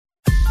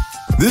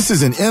This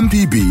is an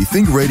MPB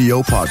Think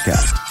Radio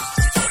podcast.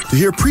 To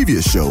hear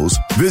previous shows,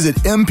 visit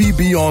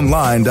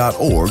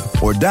mpbonline.org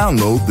or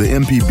download the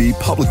MPB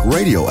Public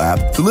Radio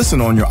app to listen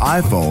on your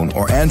iPhone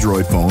or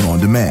Android phone on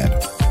demand.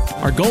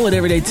 Our goal at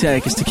Everyday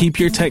Tech is to keep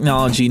your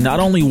technology not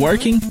only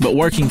working, but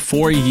working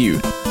for you.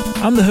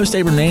 I'm the host,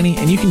 Abram Nanny,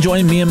 and you can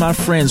join me and my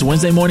friends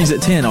Wednesday mornings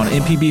at 10 on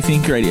MPB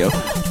Think Radio,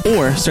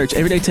 or search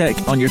Everyday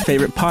Tech on your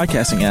favorite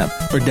podcasting app,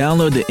 or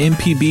download the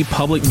MPB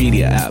Public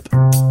Media app.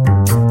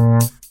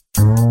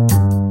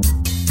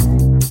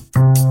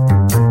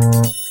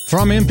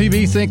 From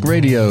MPB Think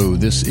Radio,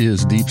 this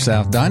is Deep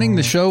South Dining,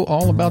 the show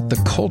all about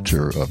the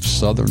culture of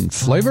Southern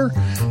flavor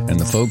and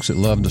the folks that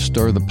love to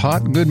stir the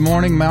pot. Good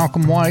morning,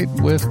 Malcolm White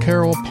with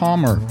Carol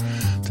Palmer.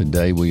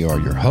 Today we are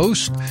your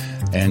host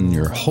and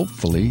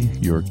hopefully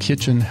your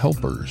kitchen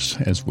helpers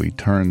as we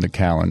turn the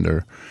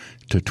calendar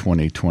to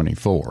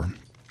 2024.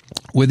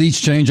 With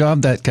each change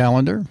of that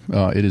calendar,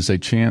 it is a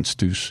chance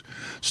to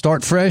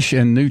start fresh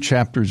and new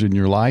chapters in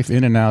your life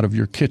in and out of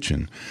your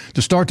kitchen.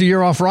 To start the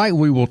year off right,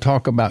 we will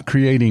talk about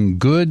creating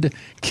good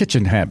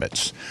kitchen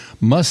habits,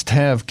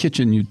 must-have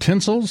kitchen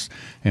utensils,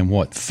 and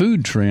what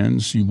food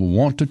trends you will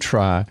want to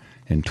try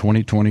in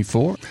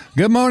 2024.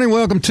 Good morning.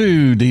 Welcome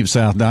to Deep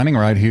South Dining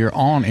right here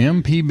on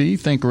MPB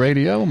Think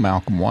Radio.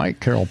 Malcolm White,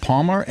 Carol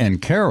Palmer, and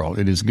Carol,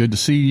 it is good to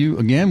see you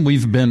again.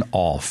 We've been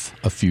off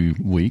a few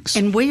weeks.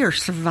 And we are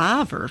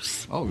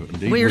survivors. Oh,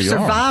 indeed we are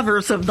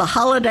survivors of the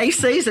holiday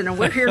season, and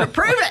we're here to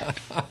prove it.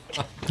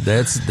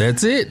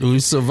 That's it. We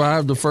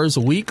survived the first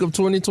week of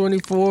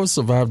 2024,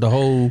 survived the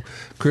whole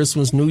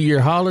Christmas, New Year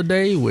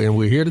holiday, and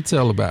we're here to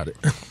tell about it.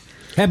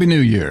 Happy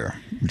New Year,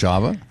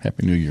 Java.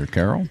 Happy New Year,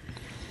 Carol.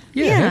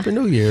 Yeah, Happy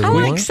New Year,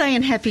 everyone. I like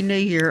saying Happy New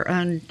Year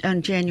on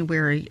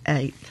January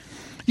 8th.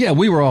 Yeah,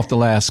 we were off the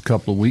last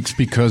couple of weeks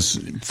because,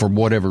 for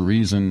whatever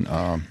reason,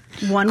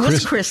 one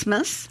was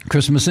Christmas.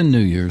 Christmas and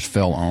New Year's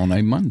fell on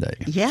a Monday.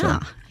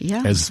 Yeah, so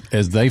yeah.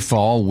 As they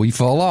fall, we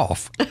fall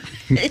off.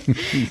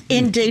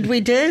 Indeed,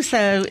 we do.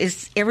 So,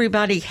 is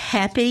everybody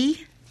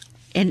happy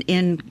and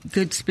in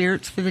good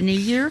spirits for the new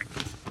year?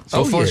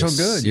 So far, yes.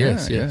 so good.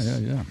 Yes.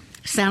 Yeah.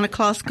 Santa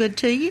Claus good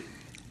to you?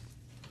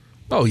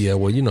 Oh, yeah.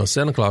 Well,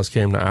 Santa Claus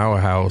came to our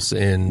house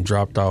and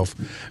dropped off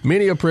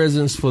many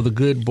presents for the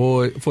good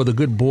boy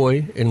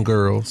and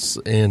girls,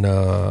 and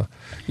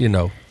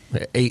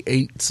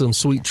ate some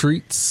sweet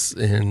treats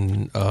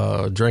and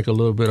drank a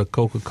little bit of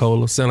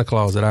Coca-Cola. Santa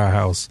Claus at our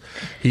house,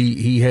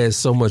 he has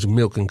so much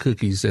milk and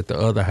cookies at the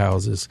other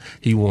houses.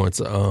 He wants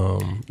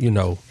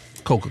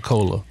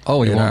Coca-Cola.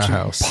 Oh, he in wants our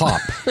house. Pop.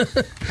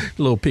 A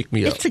little pick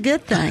me up. It's a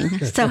good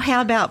thing. So,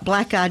 how about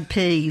black-eyed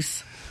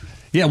peas?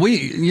 Yeah,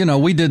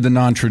 we did the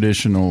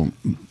non-traditional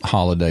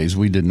holidays.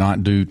 We did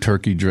not do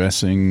turkey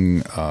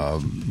dressing,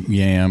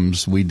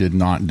 yams. We did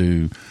not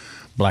do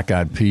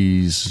black-eyed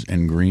peas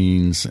and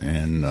greens.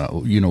 And,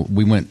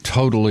 we went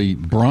totally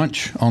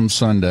brunch on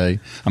Sunday.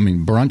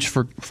 Brunch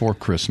for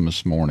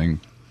Christmas morning.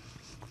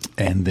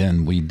 And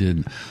then we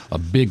did a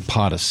big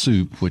pot of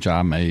soup, which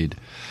I made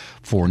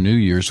for New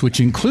Year's, which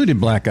included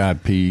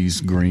black-eyed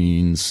peas,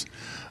 greens,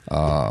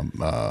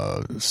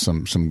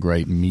 some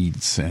great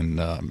meats, and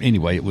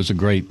anyway, it was a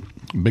great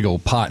big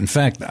old pot. In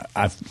fact,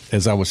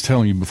 as I was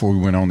telling you before we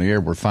went on the air,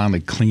 we're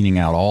finally cleaning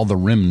out all the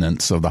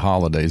remnants of the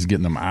holidays,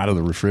 getting them out of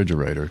the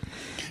refrigerator,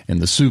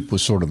 and the soup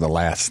was sort of the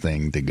last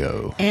thing to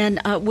go.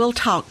 And we'll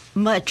talk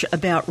much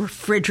about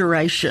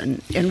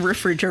refrigeration and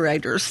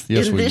refrigerators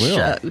yes, in this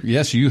show.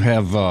 Yes, you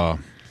have.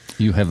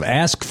 You have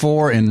asked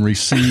for and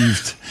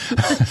received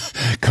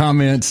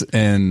comments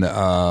and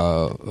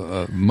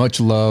much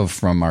love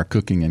from our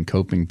Cooking and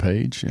Coping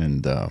page.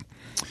 And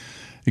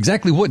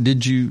exactly what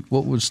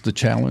was the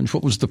challenge?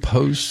 What was the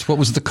post? What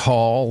was the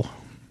call?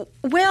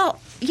 Well,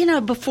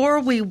 before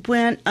we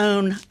went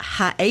on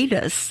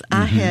hiatus,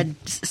 I had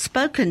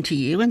spoken to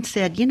you and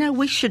said,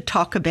 we should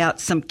talk about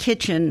some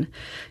kitchen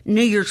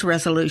New Year's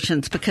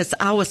resolutions, because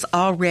I was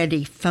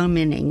already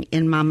fomenting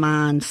in my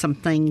mind some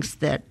things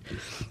that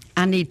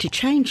I need to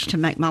change to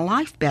make my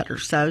life better.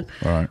 So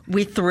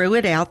we threw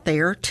it out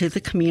there to the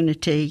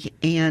community,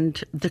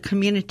 and the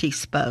community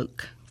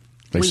spoke.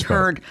 We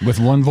heard with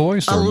one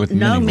voice or with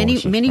many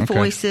voices? many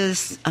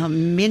voices,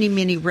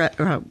 many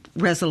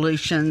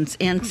resolutions,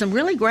 and some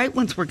really great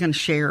ones we're going to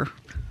share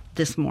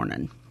this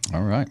morning.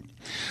 All right.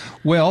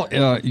 Well,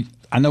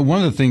 I know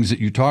one of the things that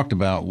you talked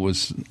about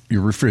was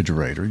your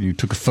refrigerator. You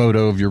took a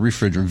photo of your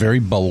refrigerator. Very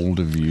bold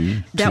of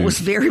you. That was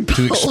very bold.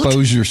 To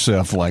expose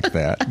yourself like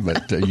that.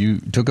 But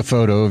you took a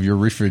photo of your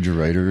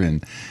refrigerator,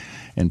 and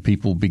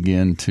people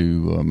began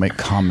to make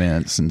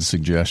comments and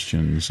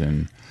suggestions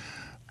and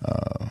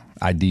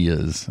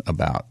ideas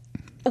about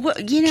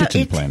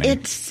kitchen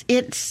planning.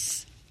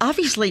 It's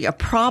obviously a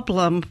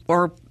problem,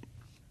 or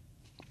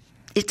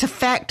it's a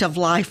fact of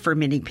life for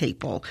many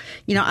people.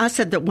 I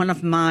said that one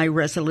of my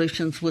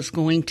resolutions was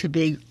going to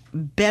be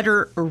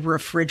better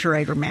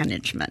refrigerator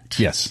management.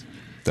 Yes,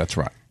 that's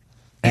right.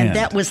 And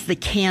that was the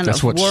can that's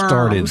of what worms,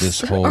 started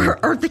this whole,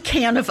 or the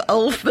can of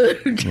old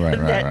food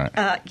right.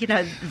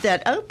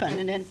 that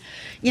open. And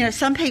then,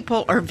 some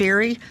people are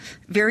very,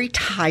 very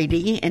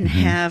tidy and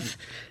have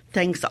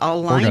things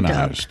all lined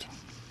organized. up.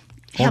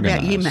 How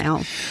about you,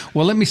 Mal?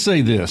 Well, let me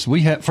say this.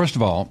 First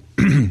of all,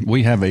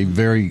 we have a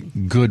very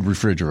good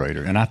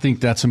refrigerator, and I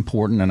think that's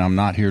important, and I'm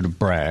not here to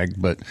brag,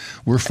 but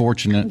we're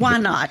fortunate. Why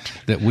not?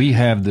 That we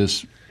have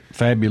this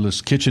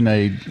fabulous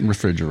KitchenAid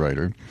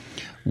refrigerator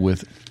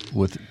with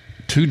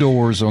 2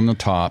 doors on the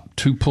top,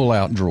 2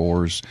 pull-out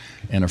drawers,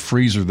 and a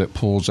freezer that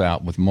pulls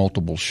out with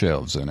multiple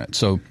shelves in it.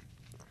 So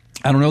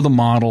I don't know the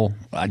model.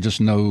 I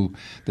just know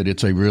that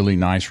it's a really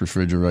nice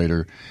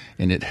refrigerator,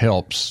 and it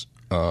helps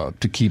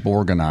to keep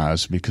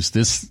organized because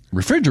this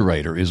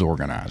refrigerator is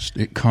organized.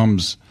 It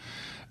comes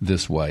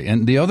this way.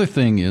 And the other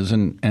thing is,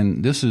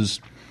 and this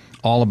is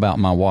all about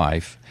my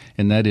wife,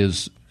 and that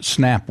is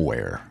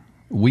Snapware.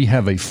 We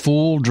have a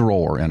full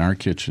drawer in our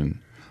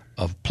kitchen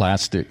of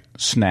plastic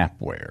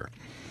Snapware.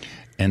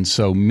 And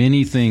so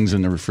many things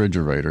in the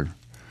refrigerator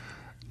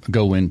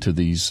go into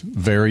these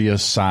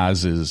various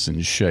sizes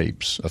and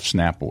shapes of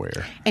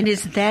Snapware. And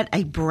is that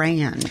a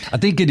brand? I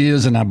think it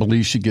is, and I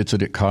believe she gets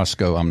it at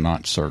Costco. I'm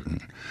not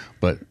certain.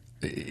 But,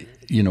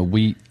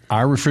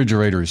 our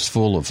refrigerator is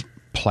full of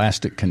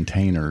plastic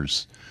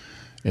containers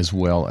as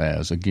well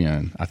as,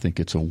 again, I think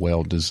it's a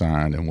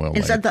well-designed and well-laid.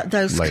 And so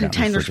those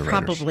containers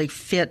probably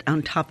fit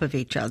on top of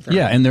each other.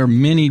 Yeah, and there are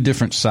many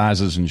different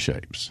sizes and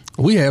shapes.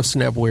 We have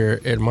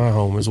Snapware at my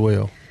home as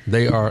well.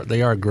 They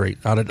are great.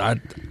 I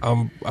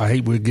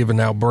hate we're giving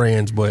out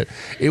brands, but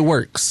it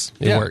works.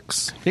 It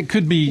works. It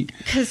could be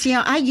because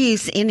I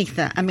use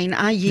anything. I mean,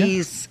 I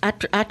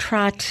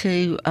try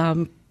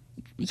to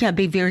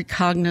be very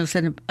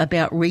cognizant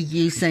about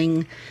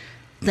reusing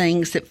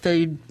things that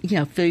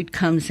food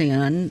comes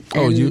in.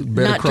 Oh, you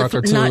better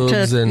Crocker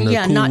tubs and the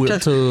Cool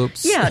Whip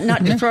tubs. Yeah,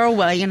 not to throw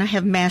away. And I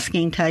have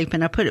masking tape,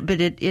 and I put it, but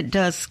it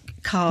does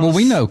cause. Well,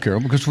 we know, Carol,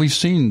 because we've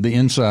seen the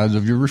insides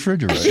of your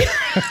refrigerator.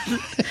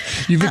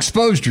 You've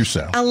exposed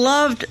yourself. I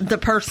loved the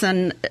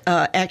person.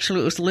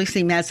 Actually, it was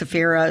Lucy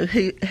Mazzaferro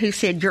who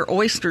said your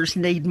oysters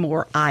need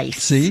more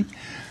ice. See.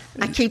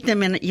 I keep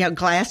them in a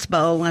glass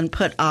bowl and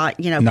put not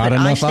put enough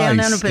ice down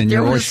ice on them. But in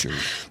there your was,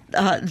 oysters.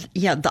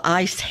 The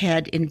ice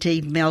had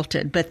indeed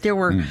melted. But there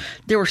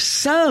were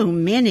so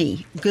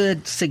many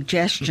good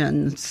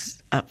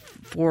suggestions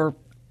for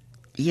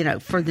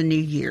the new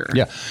year.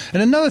 Yeah,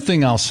 and another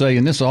thing I'll say,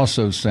 and this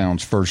also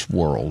sounds first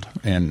world,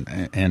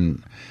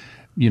 and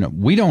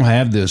we don't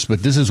have this,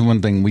 but this is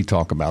one thing we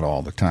talk about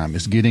all the time,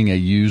 is getting a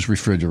used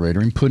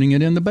refrigerator and putting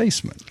it in the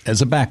basement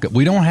as a backup.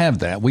 We don't have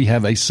that. We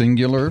have a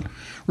singular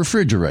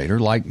refrigerator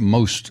like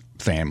most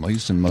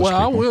families and most people.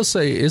 I will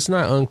say it's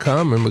not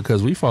uncommon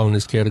because we fall in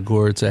this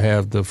category to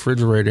have the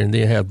refrigerator and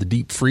then have the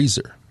deep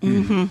freezer.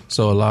 Mm-hmm.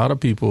 So a lot of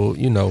people,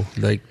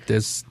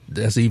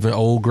 that's even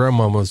old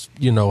grandmama's,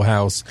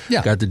 house.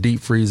 Yeah. Got the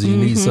deep freezer. You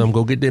need something,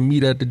 go get that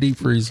meat out the deep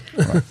freezer.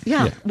 Right.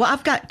 Yeah. Well,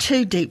 I've got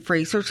 2 deep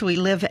freezers. We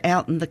live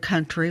out in the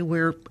country.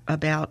 We're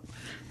about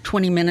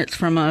 20 minutes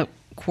from a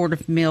quart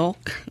of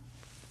milk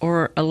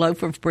or a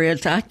loaf of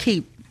bread. So I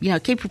keep a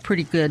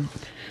pretty good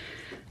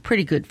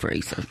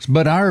freezer.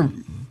 But our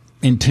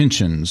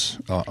intentions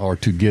are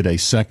to get a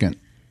second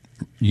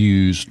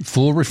used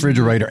full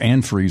refrigerator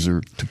and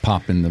freezer to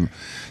pop in them,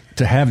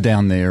 to have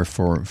down there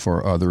for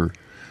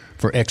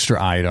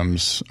extra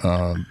items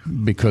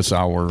because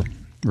our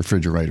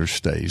refrigerator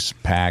stays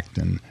packed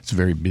and it's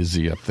very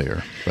busy up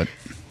there. But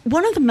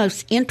one of the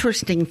most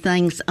interesting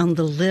things on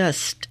the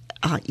list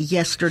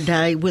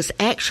yesterday was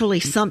actually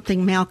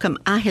something, Malcolm,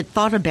 I had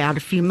thought about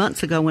a few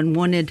months ago and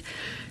wanted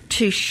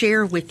to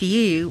share with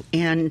you,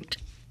 and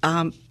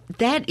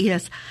that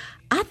is,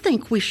 I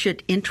think we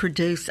should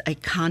introduce a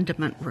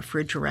condiment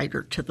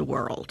refrigerator to the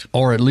world.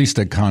 Or at least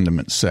a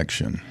condiment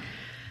section.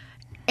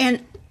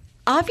 And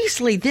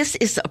obviously this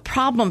is a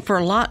problem for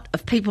a lot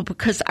of people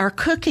because our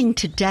cooking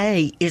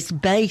today is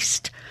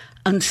based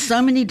on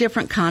so many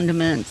different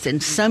condiments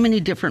and so many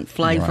different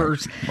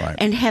flavors. Right.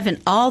 And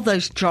having all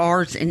those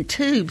jars and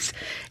tubes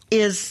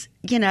is,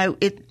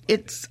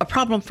 it's a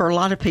problem for a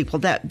lot of people.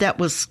 That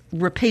was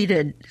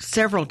repeated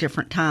several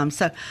different times.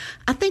 So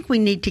I think we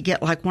need to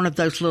get like one of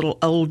those little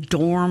old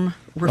dorm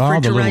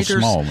refrigerators. The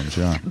little small ones,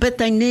 yeah. But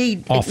it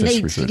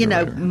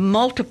needs,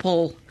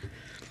 multiple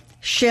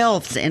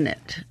shelves in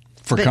it.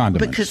 For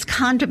condiments. Because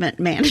condiment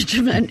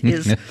management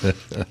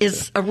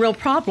is a real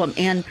problem.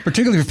 And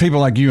particularly for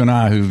people like you and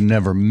I who've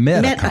never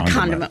met a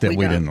condiment that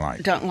we didn't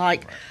like. Don't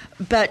like.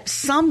 But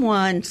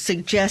someone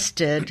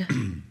suggested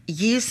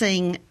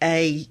using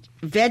a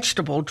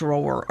vegetable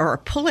drawer or a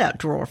pull-out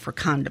drawer for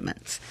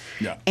condiments.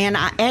 Yeah. And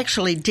I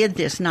actually did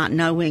this not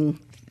knowing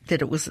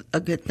that it was a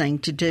good thing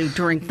to do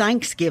during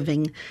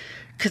Thanksgiving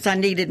because I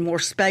needed more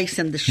space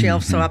in the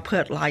shelf. So I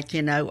put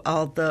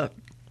all the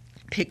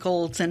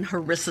pickles and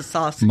harissa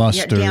sauce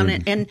mustard down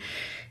it. And,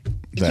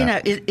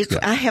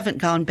 I haven't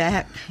gone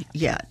back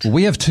yet. Well,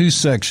 we have 2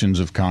 sections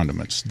of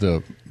condiments.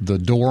 The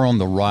door on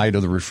the right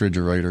of the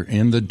refrigerator,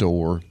 in the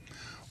door,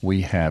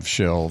 we have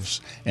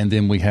shelves, and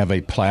then we have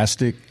a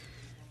plastic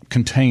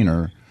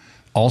container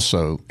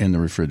also in the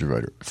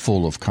refrigerator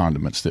full of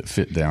condiments that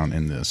fit down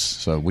in this.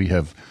 So we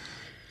have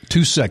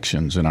 2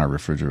 sections in our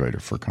refrigerator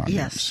for condiments.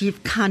 Yes,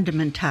 you've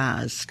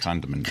condimentized.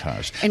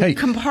 And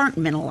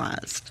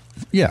compartmentalized.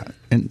 Yeah,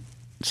 in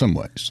some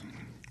ways.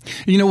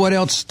 You know what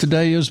else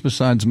today is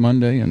besides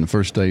Monday and the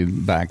first day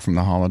back from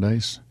the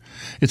holidays?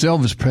 It's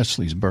Elvis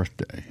Presley's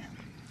birthday.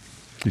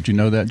 Did you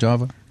know that,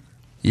 Java?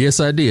 Yes,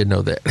 I did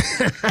know that.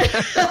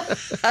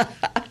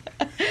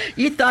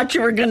 You thought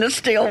you were going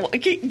to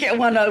get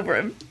one over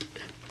him.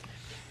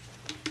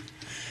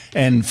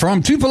 And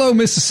from Tupelo,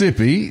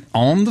 Mississippi,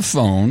 on the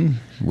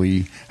phone,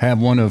 we have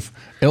one of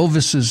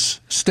Elvis's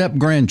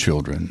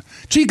step-grandchildren.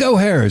 Chico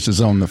Harris is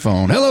on the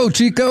phone. Hello,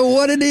 Chico.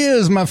 What it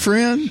is, my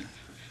friend?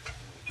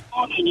 Good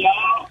morning,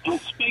 y'all. I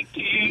speak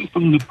to you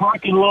from the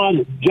parking lot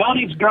at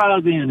Johnny's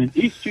Drive-In in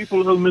East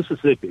Tupelo,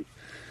 Mississippi.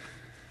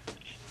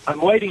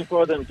 I'm waiting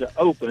for them to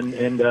open,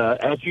 and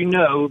as you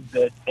know,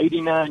 that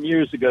 89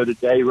 years ago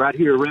today, right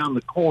here around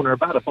the corner,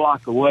 about a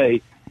block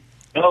away,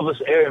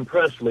 Elvis Aaron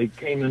Presley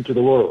came into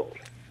the world.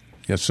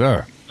 Yes,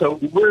 sir. So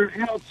where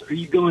else are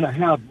you going to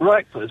have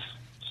breakfast,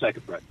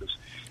 second breakfast,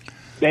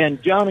 than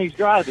Johnny's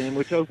Drive-In,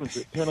 which opens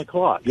at 10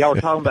 o'clock? Y'all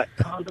were talking about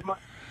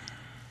condiments.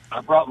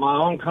 I brought my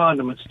own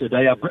condiments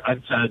today.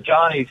 It's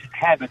Johnny's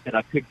habit that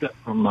I picked up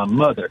from my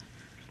mother.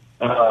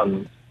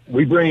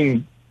 We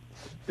bring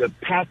the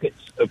packets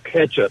of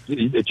ketchup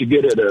that you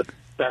get at a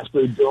fast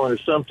food joint or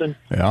something.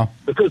 Yeah.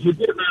 Because we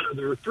get them out of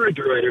the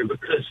refrigerator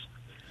because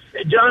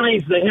at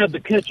Johnny's, they have the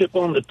ketchup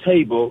on the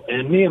table,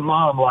 and me and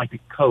Mom like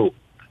it cold.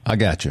 I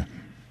got you.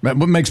 That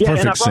makes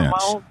perfect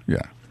sense.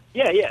 Yeah.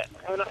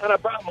 And I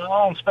brought my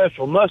own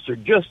special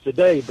mustard just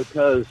today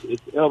because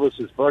it's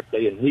Elvis's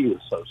birthday and he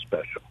was so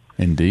special.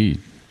 Indeed.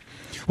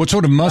 What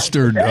sort of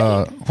mustard?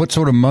 What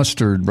sort of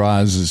mustard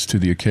rises to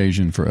the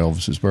occasion for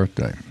Elvis's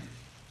birthday?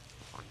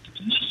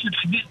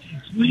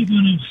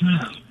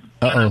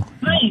 Uh-oh.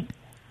 I think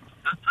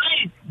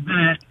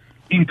that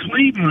in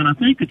Cleveland, I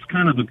think it's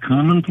kind of a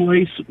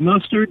commonplace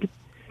mustard,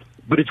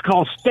 but it's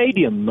called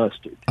stadium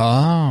mustard.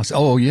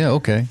 Oh, yeah,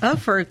 okay. Oh,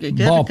 for a good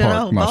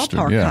ballpark old mustard.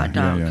 ballpark hot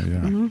dog. Yeah.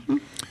 Mm-hmm.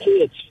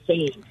 It's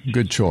fancy.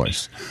 Good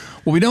choice.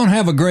 Well, we don't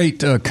have a great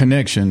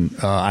connection.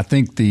 I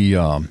think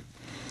the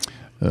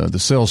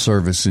cell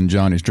service in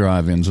Johnny's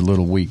Drive-In is a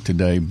little weak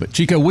today. But,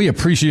 Chico, we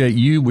appreciate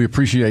you. We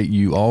appreciate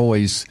you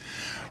always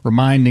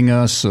reminding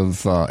us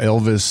of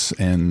Elvis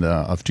and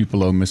of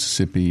Tupelo,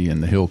 Mississippi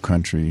and the Hill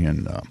Country.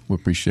 And we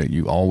appreciate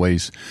you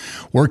always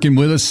working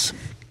with us.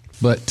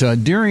 But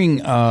during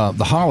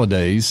the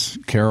holidays,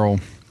 Carol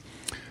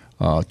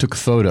took a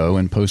photo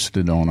and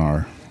posted it on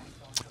our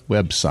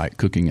website,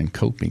 Cooking and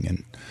Coping,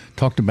 and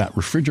talked about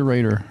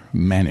refrigerator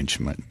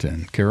management.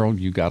 And, Carol,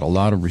 you got a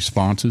lot of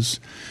responses,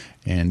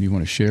 and you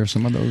want to share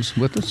some of those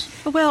with us?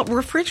 Well,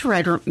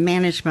 refrigerator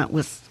management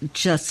was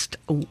just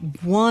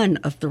one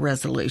of the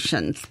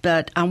resolutions,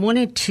 but I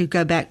wanted to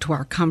go back to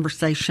our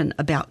conversation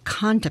about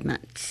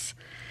condiments.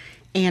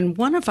 And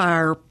one of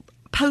our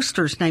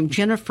posters named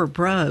Jennifer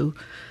Bro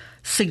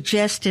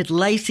suggested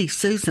Lazy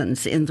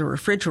Susans in the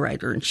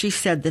refrigerator, and she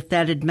said that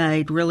had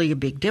made really a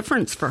big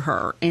difference for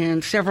her,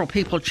 and several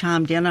people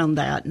chimed in on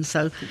that. And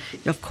so,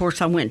 of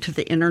course, I went to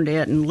the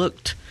internet and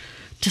looked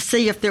to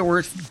see if there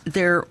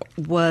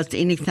was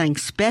anything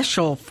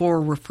special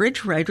for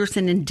refrigerators,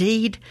 and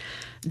indeed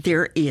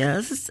there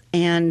is.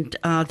 And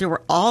there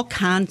were all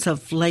kinds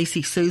of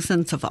Lazy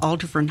Susans of all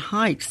different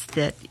heights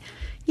that,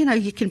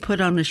 you can put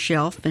on a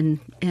shelf and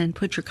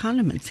put your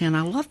condiments in.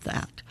 I love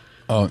that.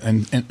 Oh,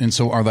 and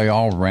so are they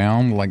all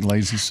round like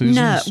Lazy Susans?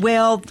 No,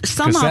 well,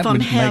 some of them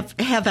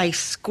have a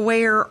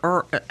square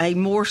or a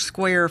more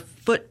square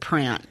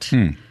footprint.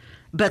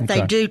 But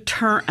they do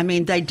turn. I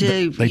mean, they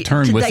do. They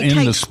turn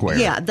within the square.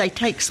 Yeah, they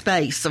take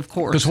space, of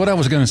course. Because what I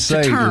was going to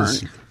say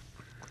is,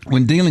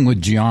 when dealing with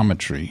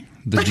geometry,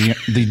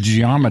 the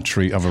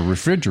geometry of a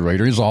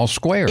refrigerator is all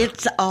square.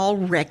 It's all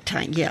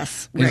rectangular.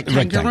 Yes,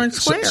 rectangular and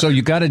square. So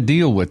you got to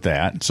deal with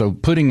that. So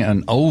putting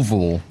an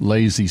oval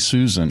Lazy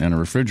Susan in a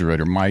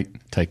refrigerator might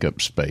take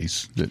up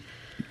space that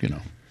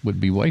would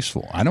be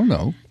wasteful. I don't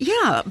know.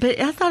 Yeah, but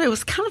I thought it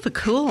was kind of a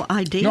cool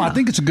idea. No, I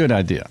think it's a good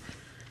idea,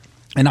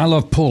 and I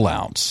love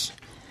pull-outs.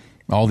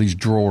 All these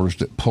drawers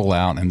that pull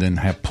out and then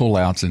have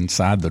pull-outs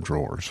inside the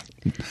drawers.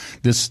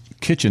 This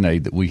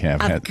KitchenAid that we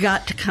have has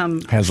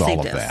all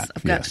of that.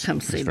 I've got to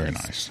come see this. Very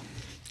nice.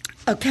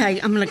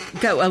 Okay, I'm going to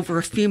go over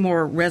a few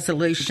more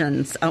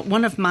resolutions.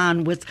 One of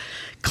mine was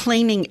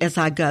cleaning as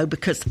I go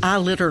because I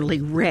literally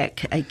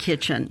wreck a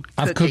kitchen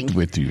cooking. I've cooked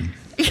with you.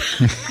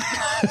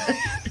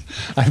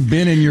 I've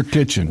been in your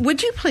kitchen.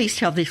 Would you please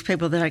tell these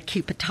people that I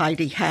keep a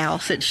tidy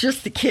house? It's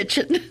just the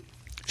kitchen.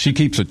 She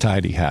keeps a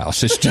tidy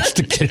house. It's just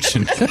a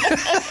kitchen.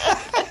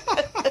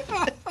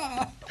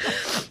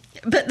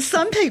 But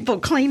some people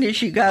clean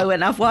as you go,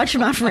 and I've watched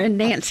my friend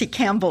Nancy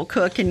Campbell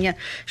cook, and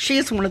she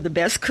is one of the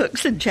best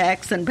cooks in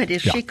Jackson. But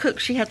as she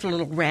cooks, she has a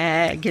little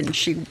rag, and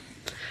she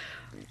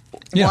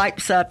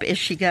wipes up as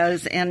she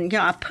goes. And,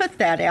 I put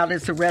that out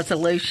as a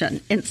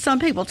resolution. And some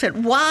people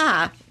said,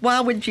 why?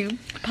 Why would you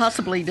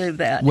possibly do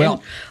that? Well,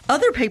 and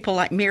other people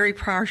like Mary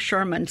Pryor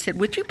Sherman said,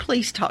 would you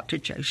please talk to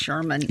Joe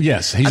Sherman?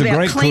 Yes, he's about a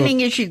great cleaning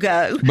cook, as you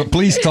go. But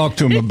please talk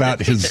to him about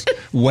his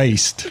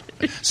waste.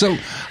 So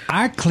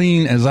I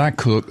clean as I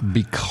cook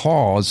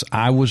because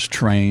I was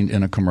trained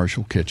in a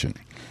commercial kitchen.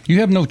 You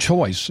have no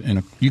choice.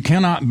 You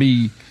cannot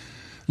be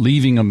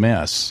leaving a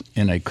mess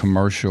in a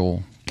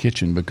commercial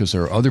kitchen because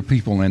there are other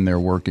people in there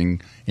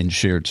working in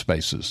shared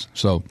spaces.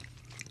 So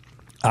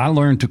I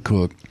learned to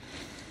cook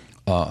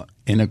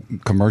in a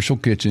commercial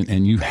kitchen,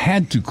 and you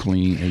had to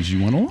clean as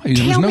you went along.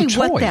 There was no choice.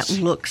 Tell me what that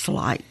looks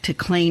like to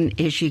clean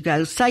as you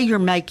go. Say you're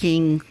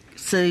making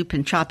soup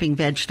and chopping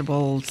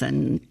vegetables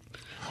and...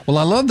 Well,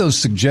 I love those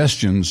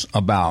suggestions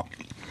about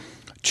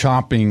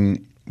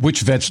chopping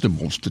which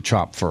vegetables to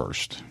chop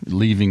first,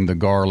 leaving the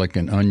garlic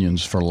and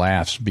onions for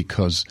last,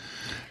 because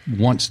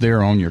once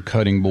they're on your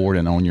cutting board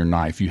and on your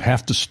knife, you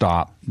have to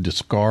stop,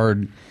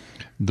 discard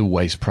the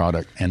waste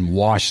product, and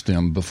wash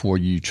them before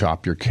you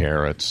chop your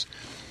carrots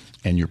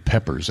and your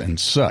peppers and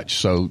such.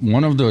 So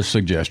one of the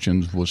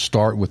suggestions was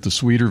start with the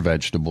sweeter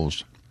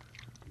vegetables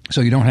so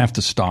you don't have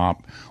to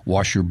stop,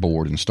 wash your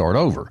board, and start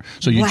over.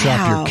 So you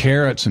chop your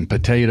carrots and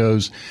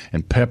potatoes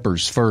and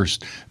peppers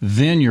first,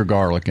 then your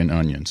garlic and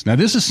onions. Now,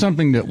 this is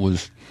something that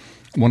was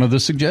one of the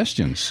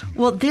suggestions.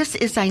 Well, this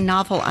is a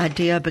novel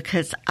idea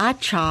because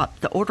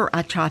the order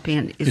I chop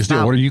in is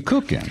the order you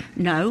cook in.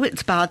 No,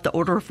 it's by the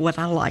order of what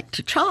I like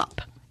to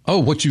chop. Oh,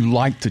 what you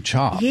like to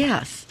chop.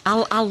 Yes.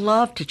 I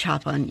love to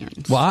chop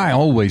onions. Well, I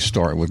always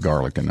start with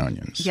garlic and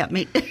onions. Yeah,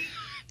 me.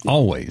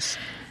 Always.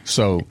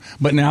 So,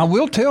 but now I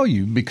will tell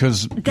you,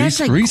 because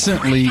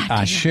recently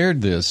I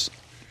shared this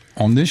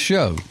on this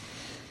show,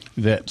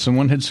 that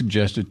someone had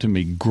suggested to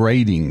me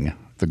grating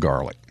the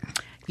garlic.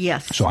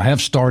 Yes. So I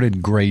have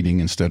started grating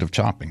instead of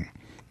chopping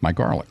my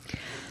garlic.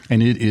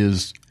 And it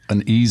is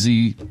an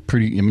easy,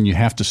 you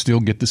have to still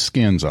get the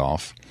skins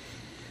off.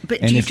 But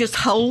do you just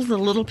hold the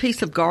little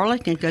piece of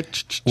garlic and go...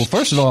 Well,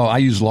 first of all, I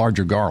use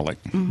larger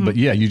garlic. Mm-hmm. But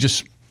yeah, you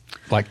just,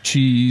 like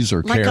cheese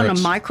or carrots. Like on a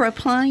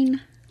microplane?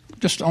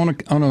 Just on a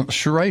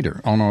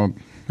shredder, on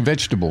a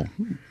vegetable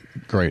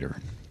grater.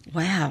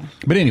 Wow.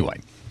 But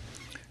anyway,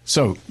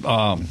 so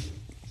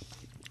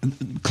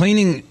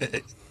cleaning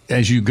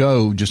as you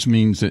go just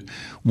means that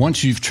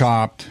once you've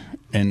chopped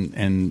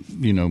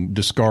and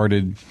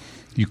discarded,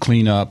 you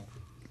clean up,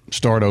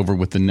 start over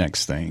with the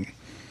next thing.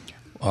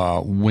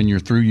 When you're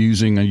through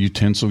using a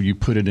utensil, you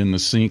put it in the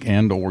sink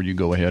or you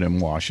go ahead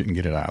and wash it and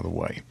get it out of the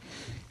way.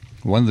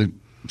 One of the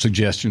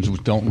suggestions was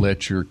don't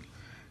let your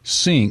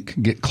sink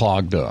get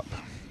clogged up,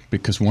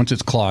 because once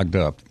it's clogged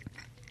up,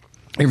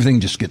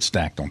 everything just gets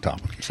stacked on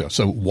top of itself.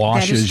 So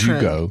wash as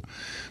you go,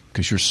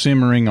 because you're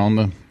simmering on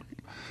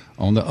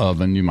the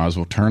oven. You might as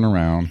well turn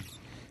around,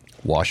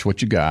 wash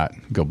what you got,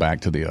 go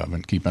back to the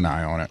oven, keep an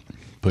eye on it,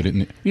 put it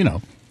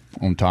in,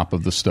 on top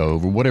of the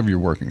stove or whatever you're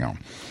working on.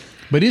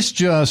 But it's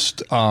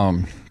just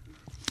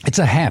it's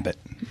a habit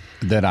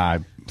that I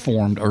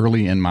formed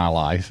early in my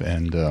life,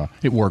 and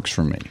it works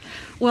for me.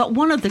 Well,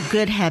 one of the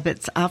good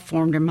habits I've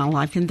formed in my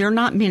life, and there are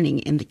not many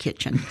in the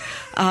kitchen,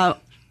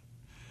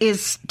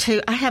 is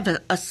I have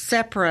a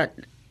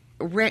separate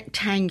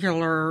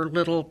rectangular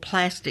little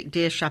plastic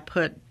dish I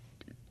put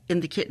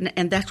in the kitchen,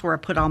 and that's where I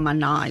put all my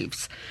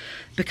knives,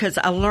 because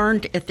I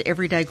learned at the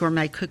Everyday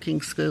Gourmet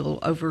Cooking School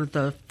over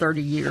the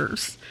 30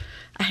 years.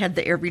 I had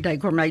the Everyday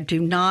Gourmet, do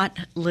not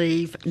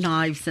leave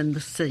knives in the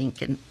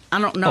sink. And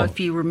I don't know if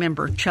you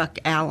remember Chuck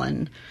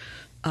Allen,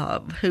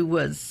 who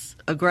was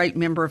a great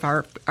member of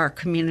our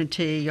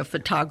community, a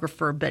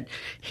photographer, but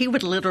he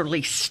would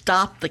literally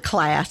stop the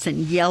class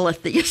and yell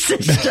at the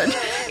assistant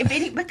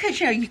because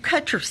you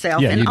cut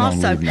yourself. Yeah, and you don't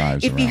also, leave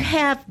knives if around. you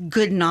have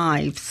good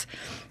knives,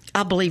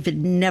 I believe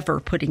in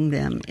never putting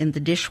them in the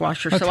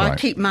dishwasher. That's so right. I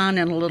keep mine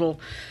in a little,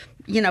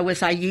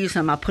 as I use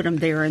them, I put them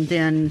there and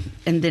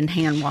then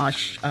hand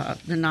wash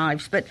the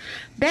knives. But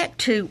back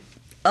to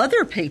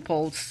other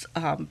people's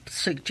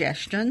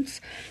suggestions.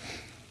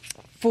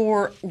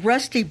 For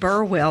Rusty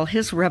Burwell,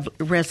 his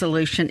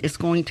resolution is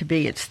going to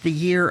be it's the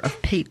year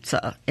of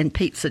pizza and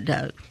pizza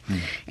dough.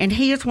 And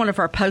he is one of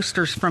our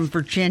posters from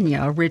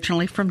Virginia,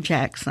 originally from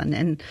Jackson.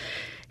 And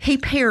he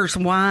pairs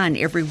wine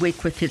every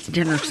week with his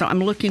dinner. So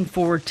I'm looking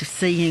forward to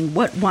seeing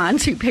what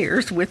wines he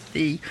pairs with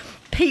the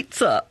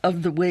pizza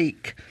of the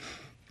week.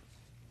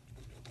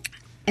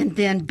 And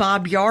then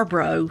Bob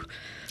Yarbrough,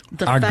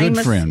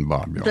 good friend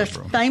Bob Yarbrough.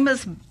 The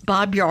famous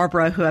Bob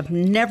Yarbrough, who I've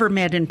never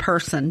met in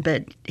person,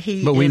 but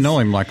we know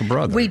him like a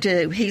brother. We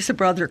do. He's a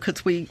brother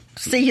because we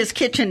see his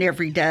kitchen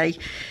every day.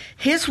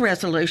 His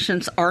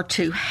resolutions are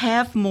to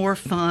have more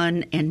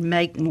fun and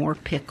make more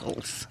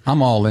pickles.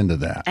 I'm all into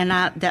that. And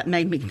that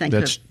made me think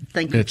of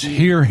you. It's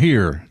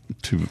here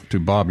to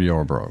Bob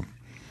Yarbrough.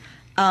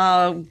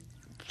 I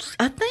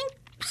think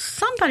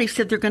somebody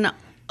said they're going to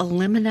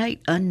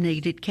eliminate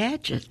unneeded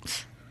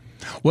gadgets.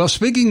 Well,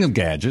 speaking of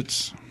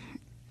gadgets,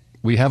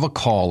 we have a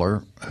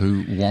caller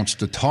who wants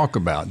to talk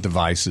about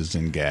devices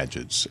and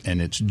gadgets,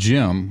 and it's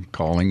Jim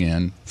calling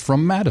in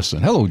from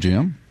Madison. Hello,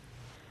 Jim.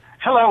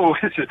 Hello,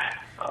 this is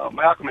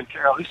Malcolm and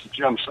Carol. This is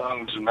Jim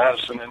Sones in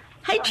Madison. And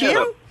Hey,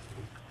 Jim.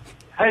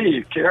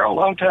 Hey, Carol,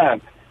 long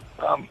time.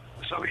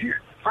 So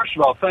here, first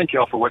of all, thank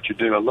y'all for what you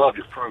do. I love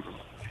your program.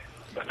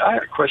 But I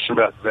had a question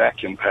about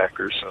vacuum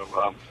packers.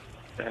 So,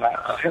 and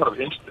I had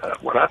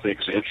what I think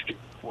is an interesting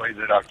way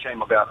that I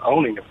came about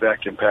owning a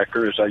vacuum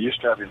packer is I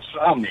used to have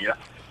insomnia.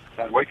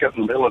 I'd wake up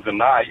in the middle of the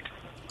night,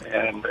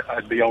 and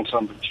I'd be on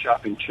some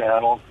shopping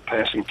channel,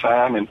 passing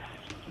time, and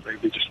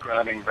they'd be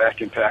describing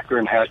vacuum packer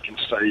and how it can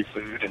save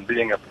food. And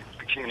being a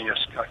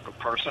pecunious type of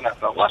person, I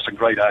thought, well, that's a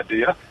great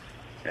idea.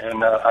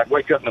 And I'd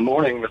wake up in the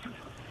morning with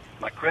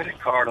my credit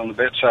card on the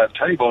bedside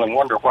table and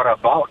wonder what I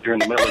bought during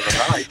the middle of the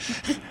night.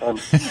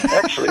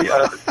 Actually,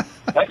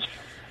 that's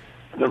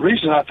the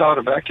reason I thought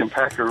a vacuum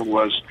packer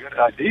was a good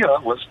idea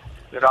was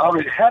that I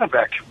already had a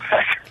vacuum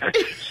packer.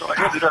 So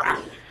I ended up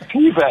with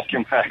 2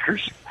 vacuum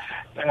packers.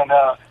 And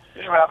I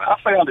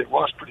found it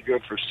was pretty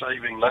good for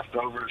saving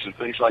leftovers and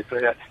things like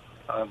that.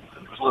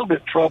 It was a little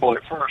bit of trouble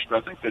at first, but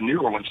I think the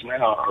newer ones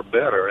now are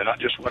better. And I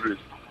just wondered if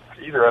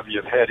either of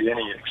you have had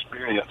any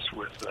experience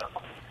with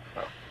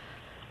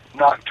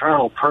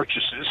nocturnal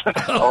purchases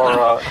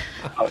or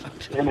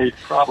any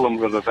problem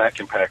with a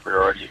vacuum packer,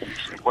 or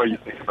what do you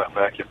think about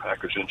vacuum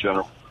packers in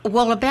general?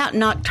 Well, about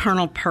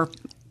nocturnal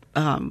purchases.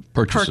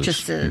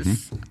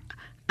 Mm-hmm.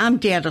 I'm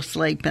dead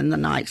asleep in the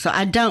night, so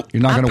I don't.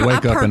 You're not going to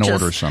wake up and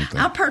order something.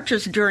 I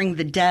purchase during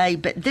the day,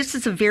 but this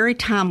is a very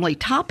timely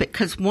topic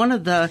because one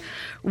of the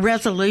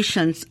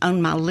resolutions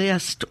on my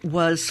list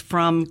was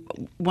from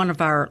one of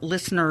our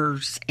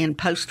listeners and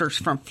posters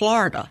from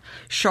Florida,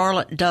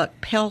 Charlotte Duck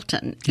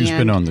Pelton. She's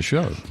been on the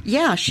show.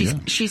 Yeah,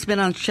 she's been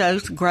on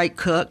shows, great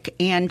cook,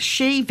 and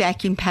she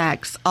vacuum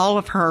packs all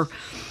of her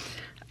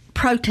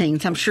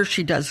proteins. I'm sure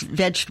she does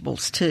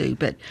vegetables too,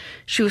 but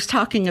she was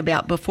talking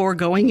about before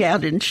going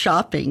out and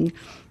shopping,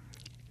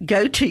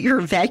 go to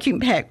your vacuum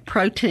pack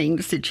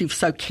proteins that you've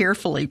so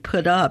carefully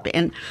put up.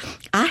 And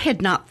I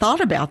had not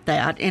thought about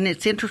that. And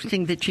it's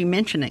interesting that you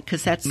mention it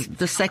because that's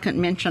the second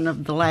mention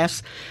of the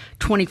last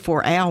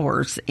 24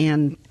 hours.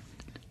 And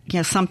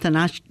yeah, something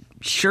I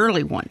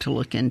surely want to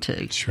look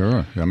into.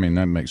 Sure. I mean,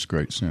 that makes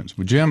great sense.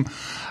 Well, Jim,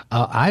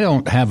 I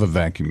don't have a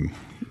vacuum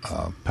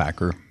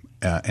packer,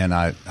 and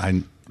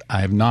I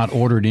have not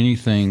ordered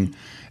anything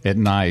at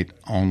night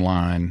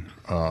online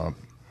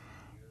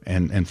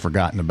and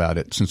forgotten about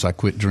it since I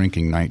quit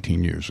drinking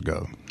 19 years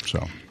ago.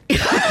 So,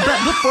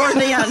 but before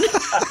then,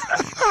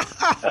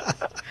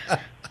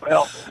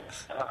 well,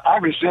 I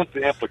resent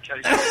the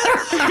implication.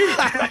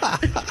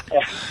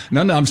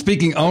 No, I'm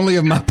speaking only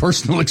of my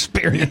personal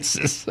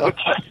experiences.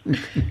 Okay.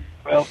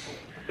 Well,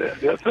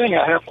 the thing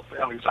I have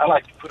found is I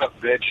like to put up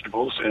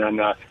vegetables, and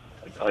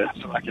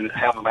so I can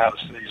have them out of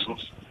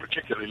seasons.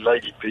 Particularly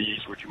lady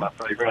peas, which are my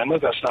favorite. I know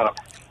that's not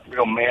a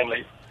real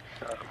manly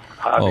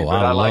hobby. Oh,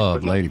 but I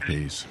love lady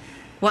peas.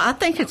 Well, I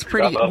think it's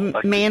pretty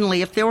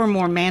manly. If there were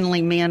more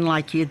manly men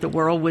like you, the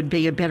world would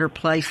be a better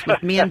place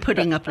with men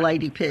putting up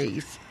lady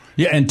peas.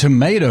 Yeah, and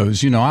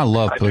tomatoes. I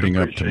love putting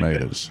up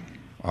tomatoes.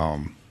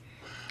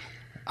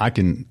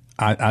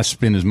 I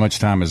spend as much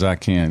time as I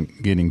can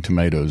getting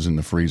tomatoes in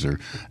the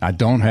freezer. I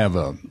don't have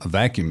a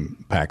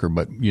vacuum packer,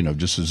 but,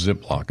 just a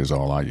Ziploc is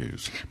all I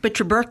use. But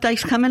your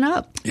birthday's coming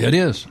up. It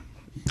is.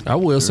 I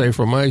will say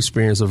from my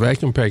experience, a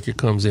vacuum packer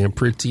comes in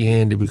pretty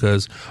handy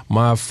because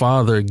my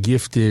father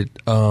gifted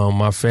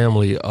my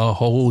family a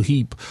whole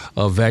heap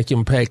of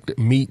vacuum packed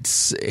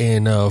meats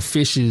and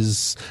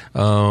fishes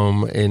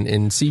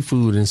and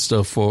seafood and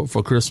stuff for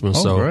Christmas.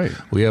 Oh, so great.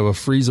 We have a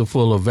freezer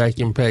full of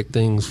vacuum packed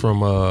things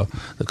from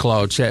the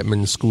Claude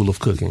Chapman School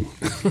of Cooking.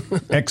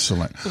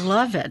 Excellent.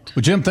 Love it.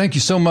 Well, Jim, thank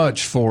you so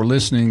much for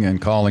listening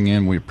and calling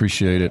in. We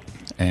appreciate it.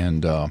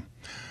 And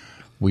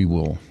we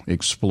will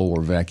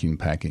explore vacuum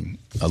packing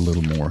a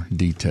little more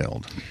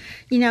detailed.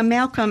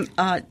 Malcolm,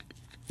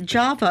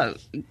 Java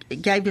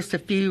gave us a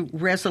few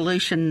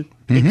resolution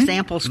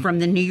examples from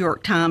the New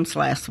York Times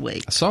last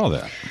week. I saw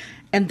that.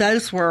 And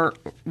those were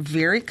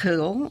very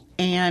cool.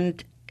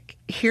 And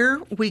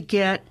here we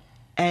get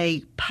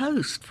a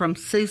post from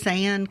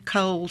Suzanne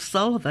Cole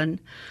Sullivan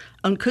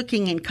on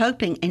Cooking and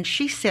Coping, and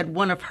she said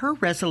one of her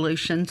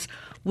resolutions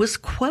was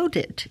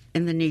quoted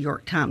in the New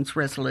York Times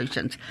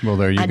resolutions. Well,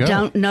 there you go. I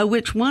don't know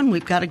which one.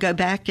 We've got to go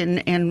back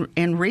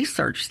and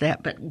research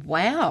that. But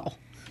wow.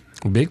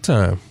 Big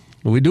time.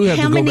 We do have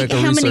to go back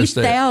and research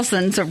that. How many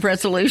thousands of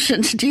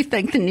resolutions do you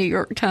think the New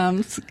York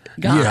Times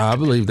got? Yeah, I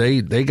believe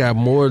they got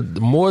more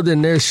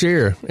than their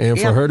share, and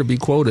for her to be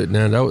quoted,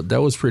 now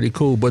that was pretty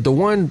cool. But the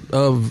one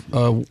of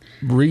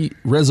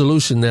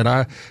resolution that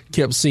I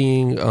kept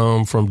seeing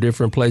from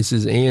different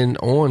places and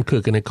on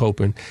Cooking and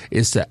Coping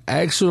is to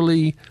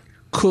actually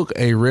cook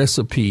a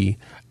recipe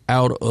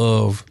out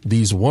of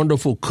these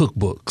wonderful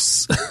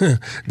cookbooks.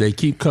 They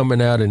keep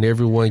coming out and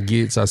everyone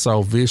gets. I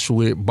saw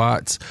Vishwit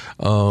Bhatt's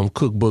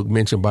cookbook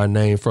mentioned by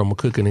name from a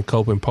Cooking and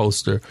Coping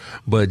poster.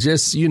 But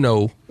just,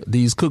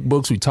 these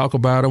cookbooks, we talk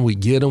about them, we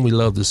get them, we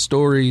love the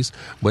stories.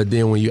 But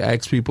then when you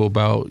ask people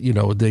about,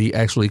 they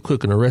actually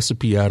cooking a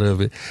recipe out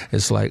of it,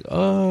 it's like,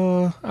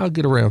 I'll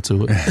get around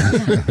to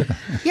it.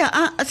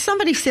 Yeah,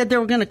 somebody said they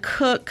were going to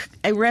cook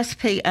a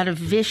recipe out of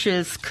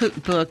Vish's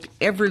cookbook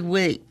every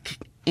week.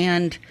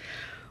 And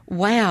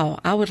wow,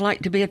 I would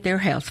like to be at their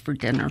house for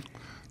dinner.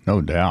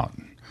 No doubt.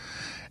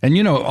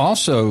 And,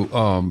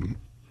 also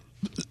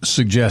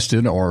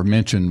suggested or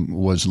mentioned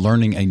was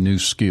learning a new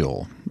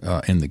skill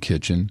in the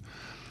kitchen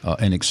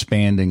and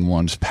expanding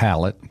one's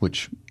palate,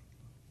 which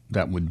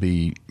that would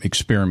be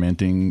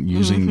experimenting,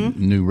 using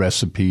new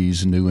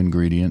recipes, new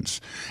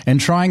ingredients, and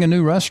trying a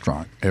new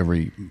restaurant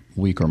every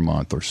week or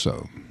month or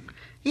so.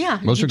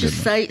 Yeah, Those you are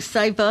just good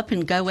save up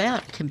and go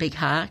out. It can be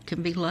high, it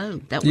can be low.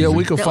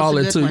 We can fall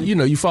into, one.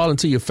 you fall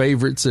into your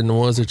favorites and the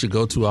ones that you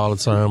go to all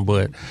the time.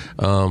 But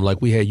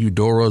like we had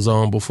Eudora's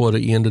on before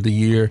the end of the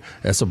year.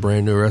 That's a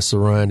brand new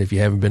restaurant. If you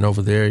haven't been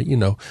over there,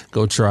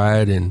 go try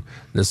it and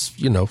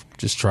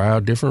just try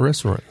out different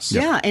restaurants.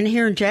 Yeah, and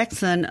here in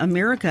Jackson,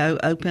 Amerigo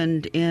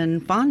opened in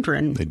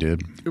Fondren. They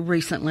did.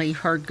 Recently,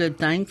 heard good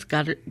things,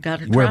 got to try.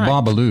 Where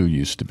Babalu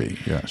used to be,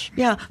 yes.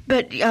 Yeah,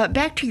 but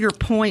back to your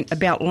point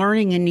about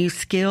learning a new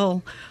skill,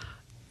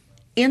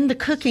 in the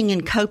Cooking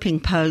and Coping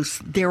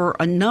post, there were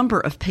a number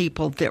of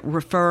people that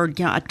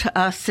referred,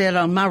 I said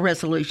on my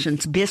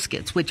resolutions,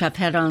 biscuits, which I've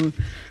had on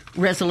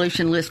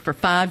resolution list for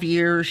 5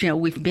 years.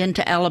 We've been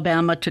to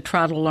Alabama to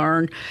try to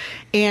learn.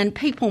 And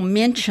people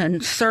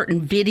mentioned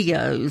certain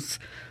videos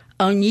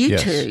on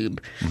YouTube.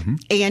 Yes. Mm-hmm.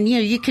 And,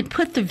 you could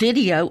put the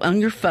video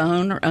on your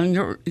phone or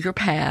on your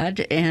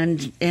pad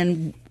and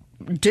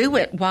do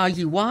it while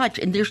you watch.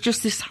 And there's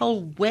just this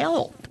whole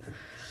wealth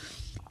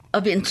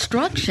of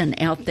instruction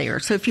out there.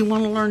 So if you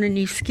want to learn a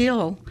new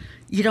skill,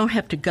 you don't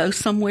have to go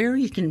somewhere.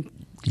 You can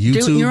do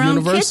it in your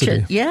own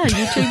kitchen. Yeah,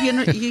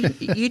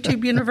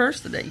 YouTube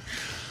University.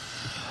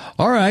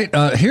 All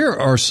right. Here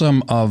are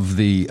some of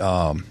the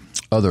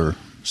other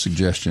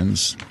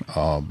suggestions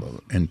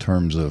in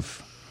terms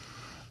of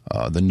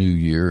the new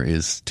year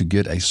is to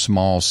get a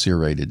small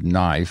serrated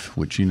knife,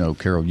 which,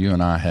 Carol, you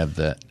and I have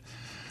that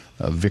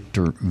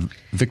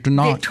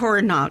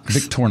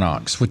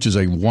Victorinox, which is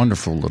a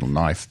wonderful little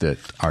knife that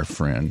our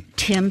friend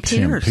Tim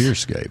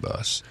Pierce gave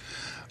us.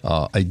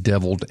 A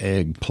deviled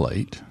egg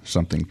plate,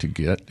 something to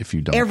get if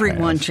you don't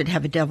Everyone should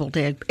have a deviled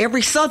egg.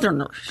 Every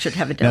Southerner should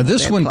have a deviled egg plate. Now,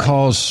 this one plate.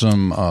 caused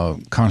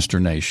some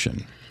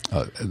consternation.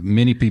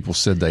 Many people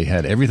said they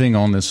had everything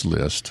on this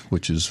list,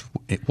 which is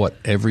what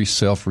every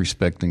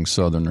self-respecting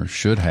Southerner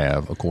should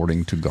have,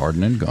 according to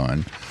Garden and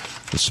Gun.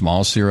 The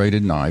small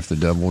serrated knife, the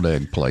deviled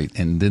egg plate,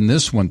 and then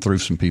this one threw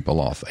some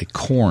people off, a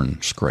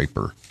corn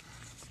scraper.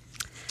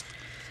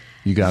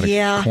 You got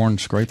a corn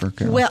scraper,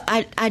 Carol? Well,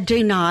 I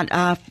do not.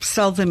 I've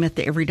sold them at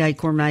the Everyday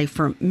Gourmet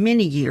for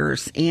many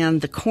years,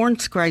 and the corn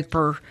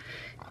scraper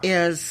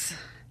is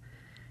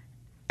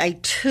a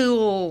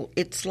tool.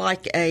 It's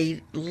like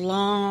a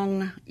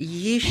long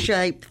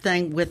U-shaped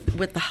thing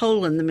with the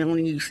hole in the middle,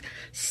 and you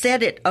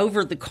set it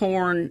over the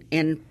corn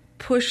and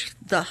push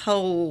the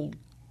hole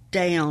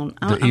down.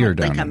 I don't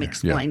think I'm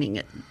explaining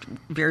it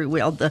very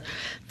well. The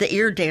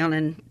ear down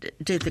and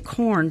do the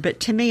corn, but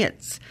to me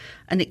it's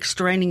an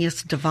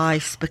extraneous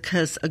device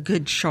because a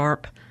good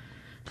sharp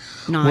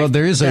knife. Well,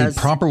 there is a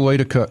proper way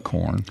to cut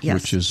corn,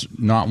 which is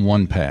not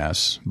one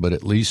pass, but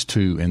at least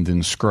two, and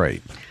then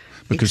scrape.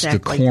 Because the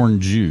corn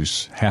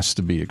juice has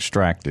to be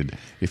extracted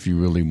if you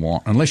really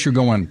want, unless you're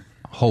going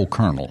whole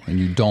kernel and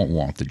you don't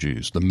want the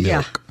juice, the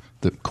milk,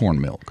 the corn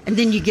milk. And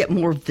then you get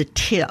more of the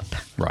tip.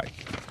 Right.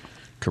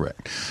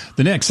 Correct.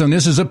 The next one,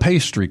 this is a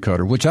pastry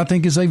cutter, which I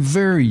think is a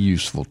very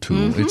useful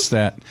tool. Mm-hmm. It's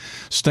that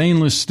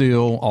stainless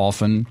steel,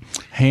 often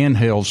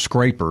handheld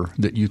scraper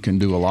that you can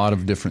do a lot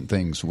of different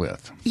things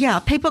with. Yeah,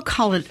 people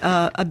call it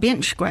a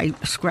bench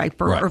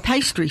scraper or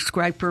pastry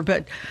scraper,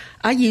 but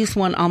I use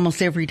one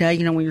almost every day.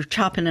 When you're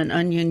chopping an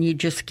onion, you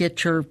just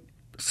get your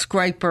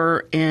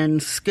scraper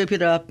and scoop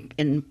it up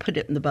and put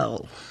it in the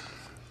bowl.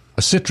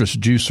 A citrus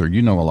juicer.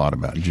 You know a lot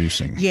about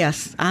juicing.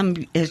 Yes. I'm,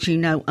 as you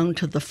know,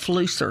 onto the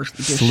Flusser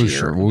this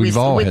year. Well, we've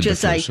all had the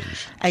Flussers. Which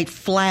is a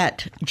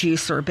flat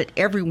juicer, but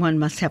everyone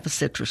must have a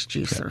citrus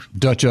juicer. Okay.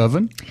 Dutch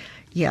oven?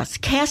 Yes.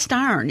 Cast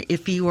iron,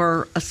 if you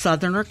are a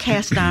Southerner,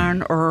 cast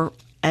iron or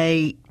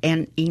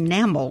an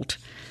enameled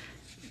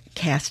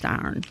cast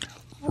iron.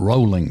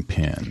 Rolling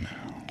pin.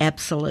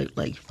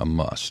 Absolutely. A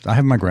must. I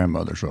have my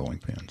grandmother's rolling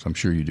pins. I'm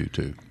sure you do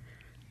too.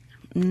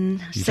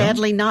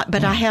 Sadly not,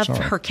 but I have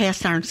her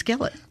cast iron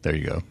skillet. There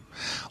you go.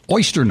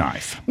 Oyster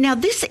knife. Now,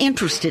 this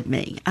interested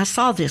me. I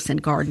saw this in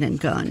Garden and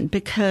Gun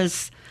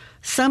because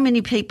so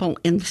many people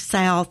in the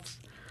South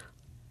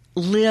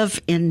live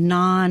in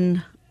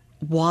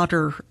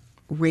non-water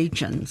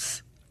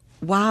regions.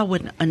 Why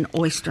would an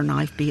oyster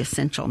knife be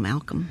essential,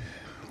 Malcolm?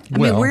 I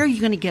mean, where are you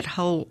going to get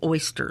whole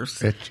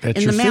oysters? At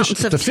in the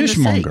mountains of the Tennessee?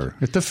 fishmonger,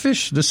 at the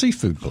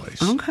seafood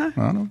place. Okay.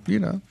 I don't,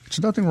 it's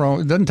nothing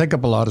wrong. It doesn't take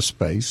up a lot of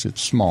space.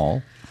 It's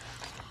small.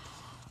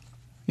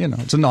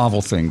 It's a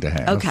novel thing to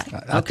have. Okay.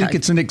 I think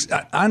it's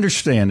I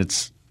understand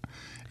it's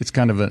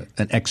kind of an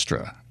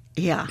extra.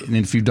 Yeah. And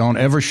if you don't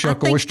ever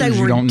shuck oysters,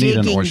 you don't need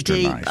an oyster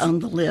deep knife. on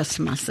the list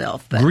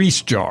myself. But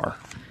Grease jar.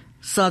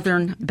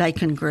 Southern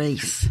bacon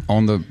grease.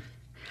 On the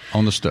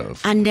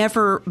stove. I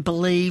never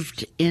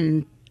believed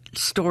in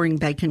storing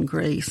bacon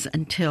grease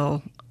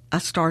until I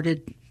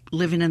started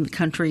living in the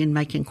country and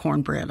making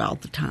cornbread all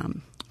the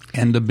time.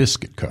 And a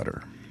biscuit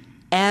cutter.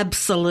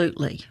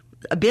 Absolutely.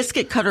 A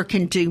biscuit cutter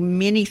can do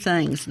many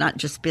things, not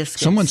just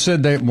biscuits. Someone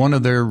said that one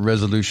of their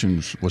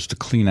resolutions was to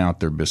clean out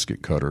their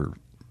biscuit cutter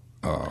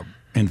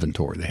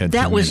inventory. They had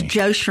that too was many.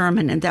 Joe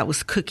Sherman, and that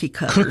was cookie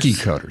cutters. Cookie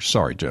cutters.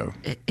 Sorry, Joe.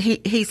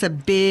 He's a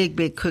big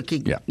cookie,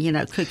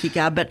 cookie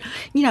guy. But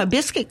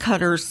biscuit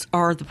cutters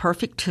are the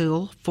perfect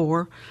tool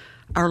for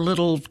our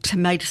little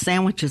tomato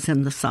sandwiches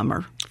in the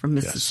summer from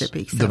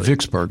Mississippi. Yes. The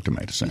Vicksburg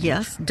tomato sandwich.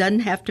 Yes,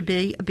 doesn't have to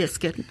be a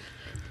biscuit.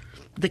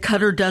 The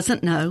cutter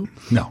doesn't know.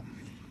 No.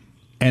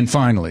 And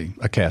finally,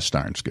 a cast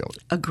iron skillet.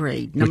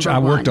 Agreed. Which I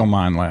worked on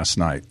mine last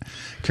night.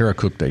 Kara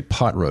cooked a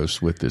pot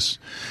roast with this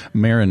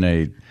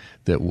marinade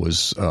that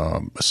was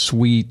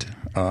sweet.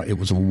 It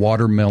was a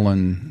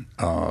watermelon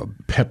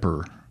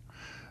pepper.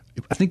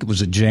 I think it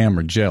was a jam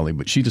or jelly,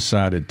 but she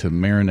decided to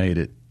marinate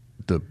it,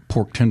 the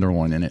pork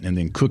tenderloin in it, and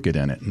then cook it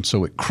in it. And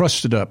so it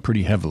crusted up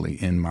pretty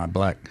heavily in my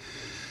black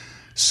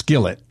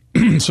skillet.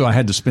 So I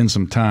had to spend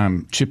some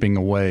time chipping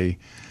away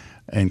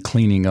and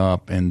cleaning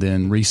up and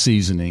then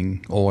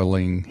re-seasoning,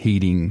 oiling,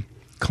 heating,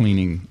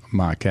 cleaning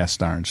my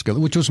cast iron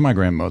skillet, which was my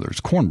grandmother's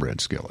cornbread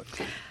skillet.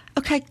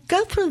 Okay,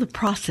 go through the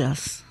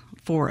process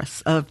for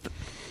us of,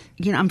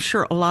 I'm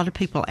sure a lot of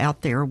people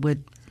out there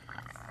would.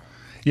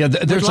 Yeah,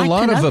 there's like a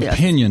lot of this.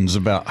 opinions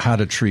about how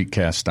to treat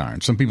cast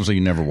iron. Some people say you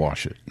never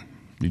wash it.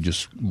 You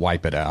just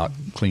wipe it out,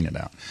 clean it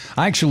out.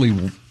 I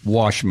actually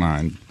wash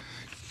mine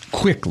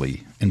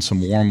quickly in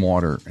some warm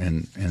water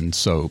and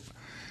soap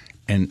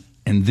and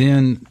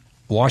then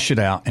wash it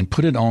out and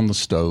put it on the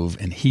stove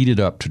and heat it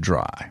up to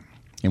dry.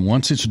 And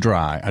once it's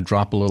dry, I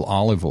drop a little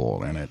olive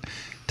oil in it,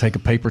 take a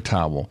paper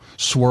towel,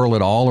 swirl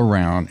it all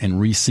around, and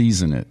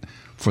re-season it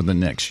for the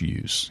next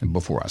use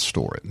before I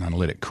store it. And I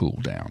let it cool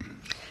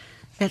down.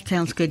 That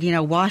sounds good.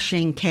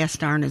 Washing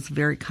cast iron is a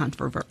very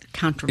controversial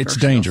It's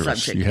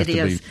dangerous. subject. You have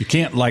to be. You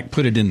can't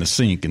put it in the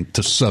sink and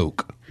to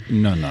soak.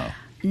 No.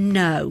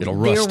 No. It'll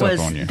rust up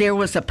on you. There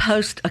was a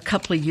post a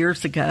couple of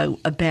years ago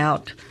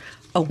about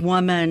a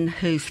woman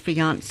whose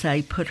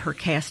fiance put her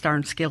cast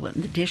iron skillet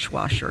in the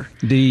dishwasher.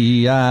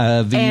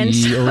 DIVORC.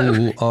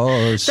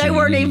 They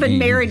weren't even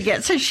married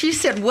yet. So she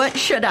said, "What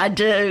should I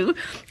do?"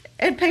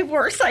 And people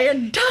were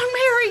saying,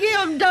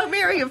 "Don't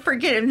marry him,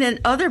 forget him." And then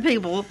other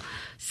people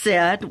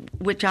said,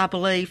 which I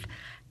believe,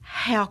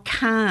 how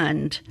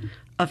kind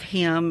of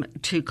him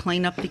to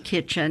clean up the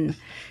kitchen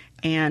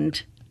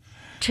and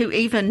to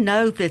even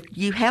know that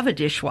you have a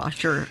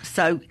dishwasher.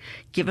 So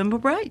give him a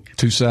break.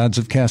 Two sides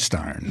of cast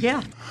iron.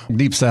 Yeah.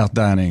 Deep South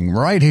Dining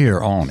right here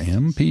on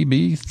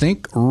MPB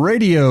Think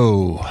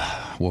Radio.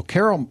 Well,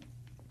 Carol,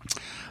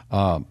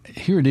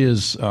 here it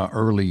is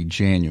early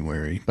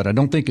January, but I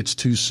don't think it's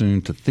too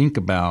soon to think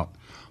about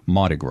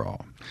Mardi Gras.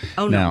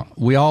 Oh, no. Now,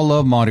 we all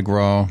love Mardi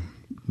Gras,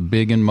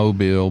 big in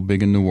Mobile,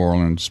 big in New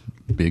Orleans,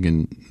 big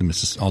in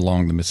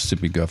along the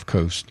Mississippi Gulf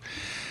Coast.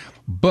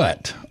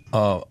 But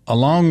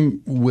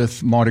along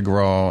with Mardi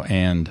Gras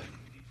and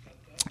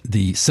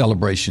the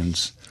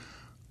celebrations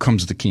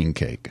comes the king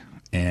cake.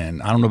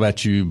 And I don't know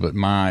about you, but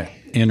my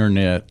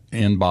internet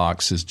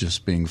inbox is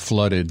just being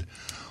flooded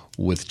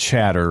with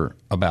chatter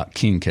about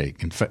king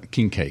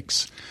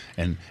cakes.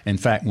 And in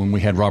fact, when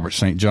we had Robert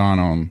St. John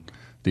on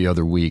the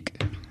other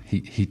week,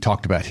 he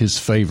talked about his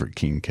favorite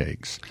king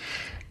cakes.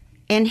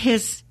 And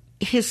his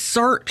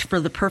search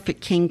for the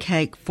perfect king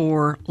cake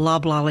for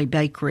Loblolly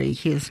Bakery,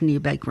 his new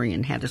bakery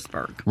in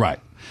Hattiesburg. Right.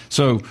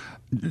 So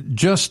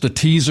just a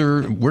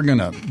teaser, we're going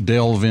to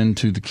delve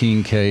into the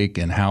king cake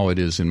and how it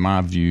is, in my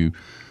view,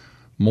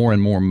 more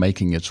and more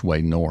making its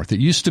way north. It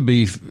used to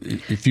be,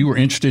 if you were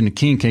interested in a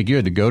king cake, you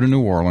had to go to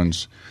New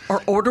Orleans.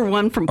 Or order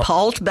one from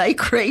Paul's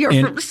Bakery or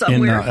from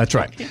somewhere. That's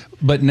right.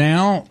 But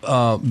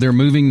now they're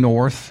moving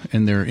north,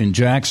 and they're in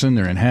Jackson,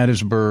 they're in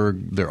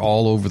Hattiesburg, they're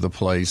all over the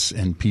place,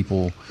 and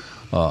people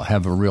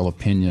have a real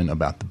opinion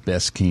about the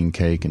best king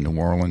cake in New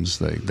Orleans.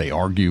 They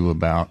argue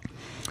about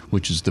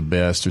which is the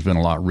best. There's been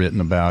a lot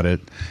written about it.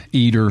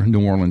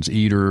 New Orleans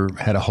Eater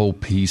had a whole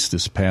piece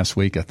this past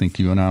week. I think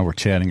you and I were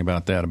chatting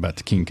about that, about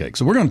the king cake.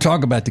 So we're going to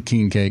talk about the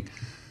king cake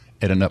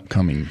at an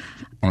upcoming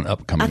show.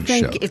 I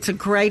think it's a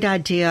great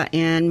idea.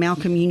 And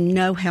Malcolm, you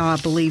know how I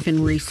believe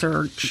in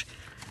research.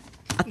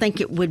 I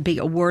think it would be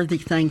a worthy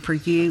thing for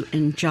you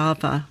and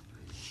Java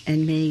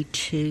and me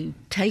to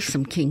taste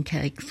some king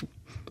cakes.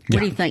 What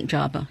do you think,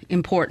 Java?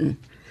 Important.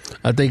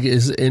 I think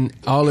it's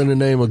all in the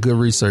name of good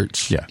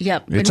research. Yeah.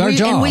 Yep. It's our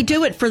job. And we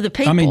do it for the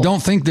people. I mean,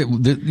 don't think that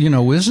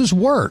this is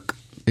work.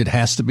 It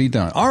has to be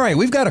done. All right,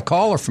 we've got a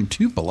caller from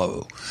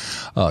Tupelo.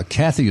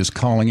 Kathy is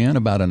calling in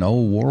about an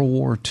old World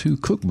War II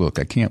cookbook.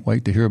 I can't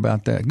wait to hear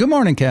about that. Good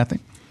morning, Kathy.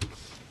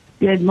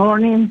 Good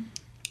morning.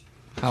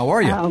 How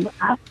are you?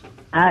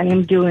 I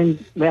am doing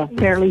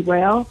fairly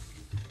well.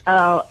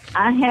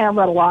 I have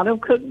a lot of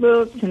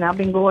cookbooks, and I've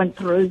been going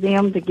through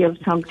them to give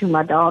some to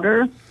my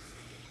daughter.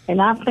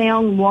 And I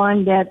found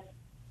one that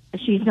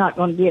she's not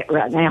going to get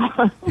right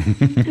now.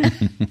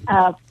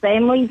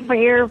 Family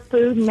Fare,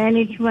 Food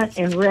Management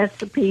and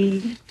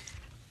Recipes,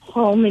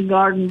 Home and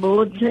Garden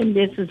Bulletin.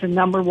 This is the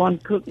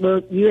 #1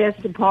 cookbook, U.S.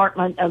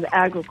 Department of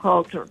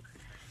Agriculture.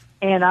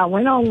 And I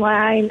went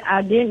online.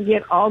 I didn't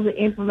get all the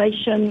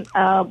information,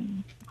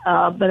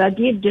 but I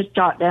did just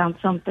jot down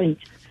some things.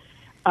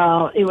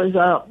 It was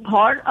a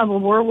part of a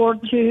World War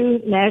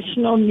II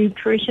National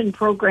Nutrition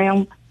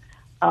Program,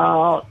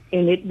 and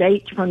it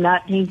dates from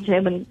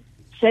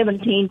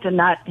 1917 to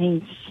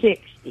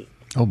 1960.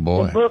 Oh,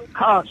 boy. The book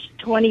cost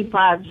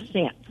 25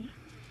 cents.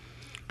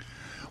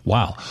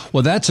 Wow.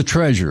 Well, that's a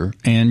treasure,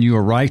 and you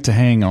are right to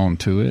hang on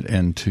to it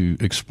and to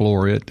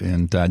explore it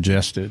and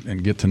digest it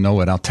and get to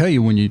know it. I'll tell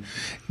you, when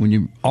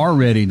you are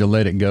ready to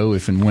let it go,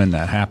 if and when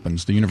that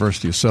happens, the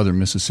University of Southern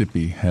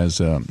Mississippi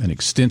has an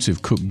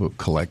extensive cookbook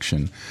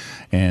collection,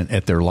 and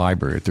at their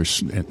library,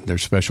 at their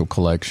special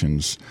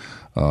collections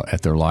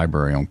at their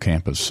library on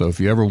campus. So if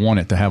you ever want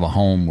it to have a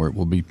home where it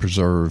will be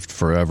preserved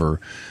forever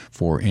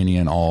for any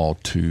and all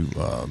to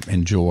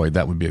enjoy,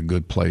 that would be a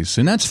good place.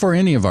 And that's for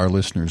any of our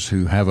listeners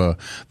who have a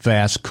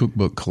vast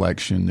cookbook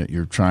collection that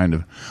you're trying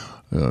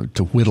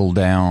to whittle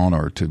down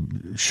or to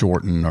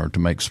shorten or to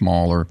make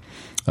smaller.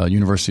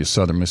 University of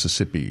Southern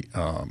Mississippi,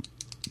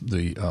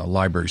 the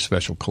Library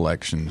Special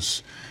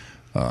Collections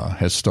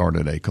has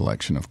started a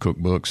collection of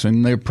cookbooks,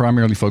 and they're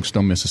primarily focused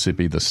on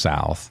Mississippi, the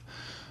South,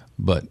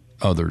 but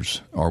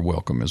others are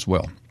welcome as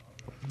well.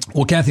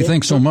 Well, Kathy,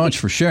 thanks so much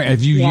for sharing.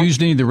 Have you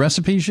used any of the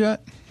recipes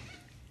yet?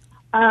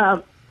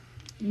 No,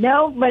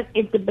 but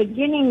at the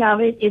beginning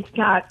of it, it's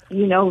got,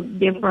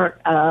 different,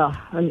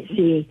 let me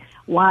see,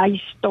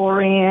 wise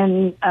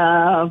storing,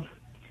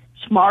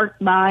 smart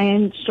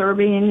buying,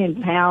 serving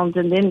in pounds,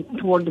 and then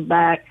toward the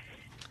back,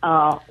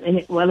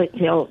 it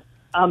tells,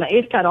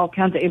 it's got all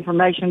kinds of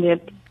information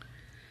that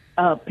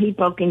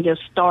people can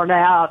just start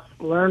out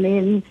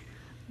learning.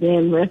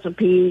 Then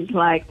recipes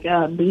like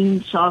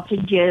bean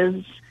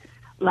sausages,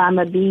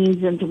 lima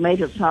beans and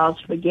tomato sauce,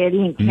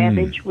 spaghetti and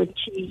cabbage with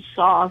cheese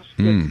sauce.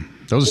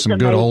 Those are some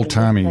good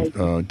old-timey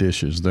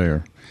dishes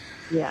there.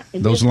 Yeah.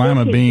 Those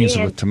lima beans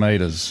with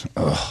tomatoes.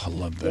 Oh, I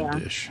love that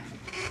dish.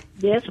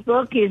 This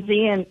book is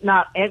in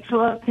not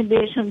excellent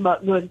condition,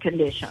 but good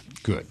condition.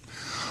 Good.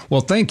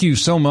 Well, thank you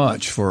so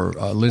much for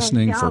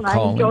listening, for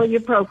calling. I enjoy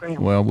your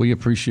program. Well, we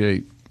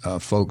appreciate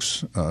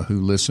folks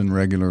who listen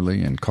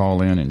regularly and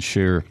call in and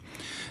share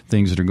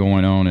things that are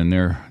going on in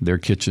their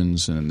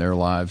kitchens and in their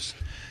lives.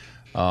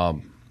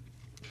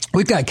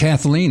 We've got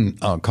Kathleen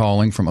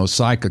calling from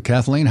Osika.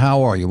 Kathleen,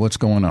 how are you? What's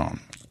going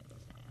on?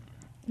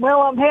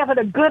 Well, I'm having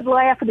a good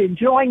laugh and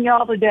enjoying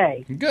y'all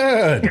today.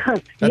 Good.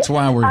 That's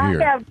why we're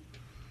here.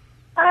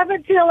 I've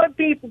been telling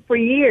people for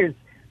years,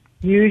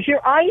 use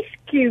your ice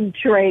cube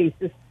trays.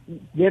 Just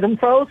get them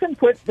frozen,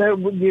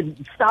 you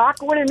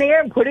stock one in there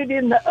and put it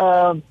in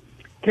the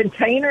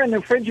container in the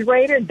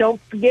refrigerator.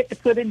 Don't forget to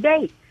put a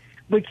date.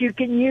 But you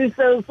can use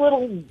those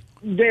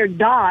they're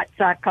dots,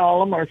 I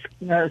call them, or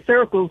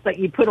circles that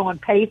you put on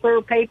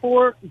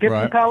paperwork,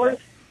 different colors.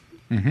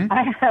 Mm-hmm.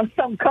 I have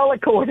some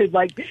color-coded,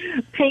 like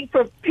pink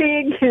for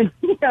pig and,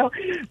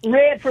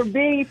 red for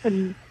beef,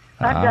 and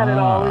I've got it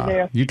all in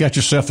there. You got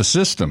yourself a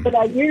system. But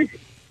yes,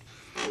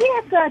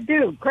 I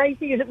do.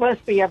 Crazy as it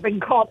must be. I've been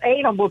called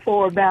anal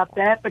before about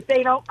that, but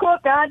they don't cook.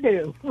 I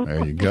do.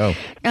 There you go.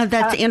 Now,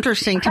 that's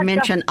interesting to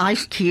mention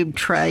ice cube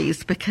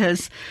trays,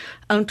 because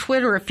on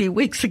Twitter a few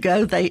weeks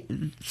ago,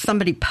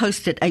 somebody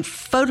posted a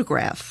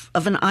photograph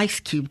of an ice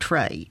cube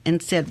tray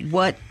and said,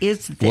 "What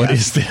is this? What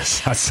is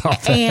this?" I saw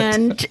that.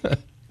 And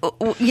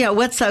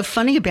what's so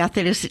funny about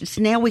that is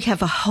now we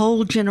have a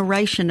whole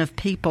generation of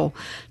people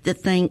that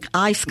think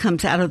ice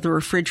comes out of the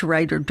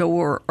refrigerator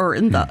door or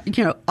in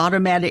the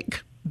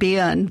automatic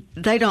bin.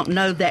 They don't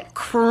know that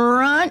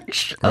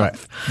crunch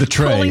of the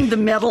tray, pulling the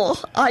metal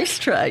ice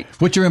tray,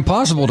 which are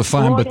impossible to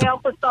find. Lord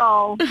help us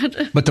all.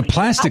 But the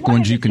plastic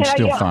ones you can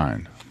still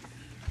find.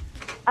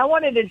 I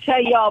wanted to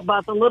tell y'all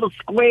about the little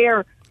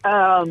square.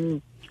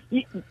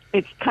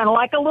 It's kind of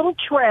like a little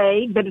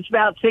tray, but it's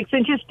about 6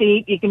 inches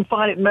deep. You can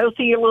find it in most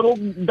of your little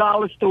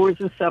dollar stores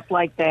and stuff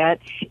like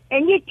that.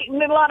 And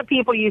a lot of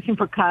people use them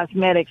for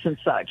cosmetics and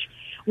such.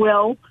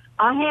 Well,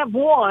 I have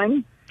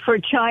one for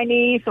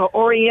Chinese or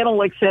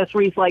Oriental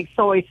accessories like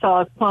soy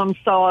sauce, plum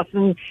sauce,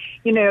 and,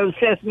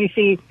 sesame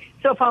seeds.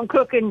 So if I'm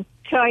cooking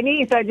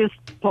Chinese, I just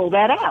pull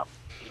that out.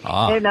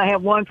 And I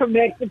have one for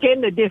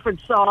Mexican, the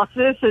different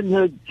sauces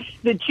and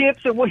the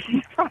chips and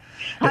whatever.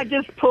 I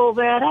just pull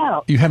that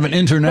out. You have an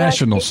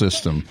international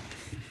system.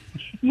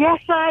 Yes,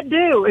 I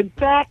do. In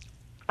fact,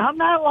 I'm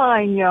not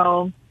lying,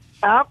 y'all.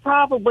 I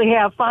probably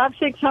have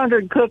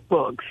 500-600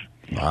 cookbooks.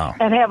 Wow.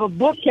 and have a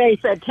bookcase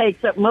that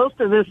takes up most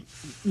of this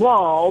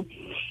wall,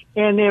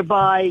 and they're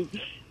by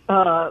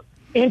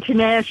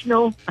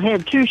international. I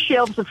have 2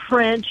 shelves of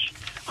French,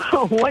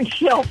 1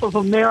 shelf of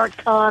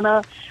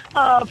Americana,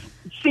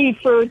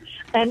 seafood,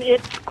 and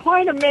it's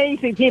quite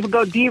amazing. People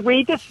go, "Do you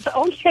read this?"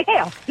 Oh,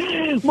 yeah.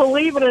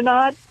 Believe it or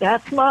not,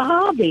 that's my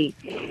hobby,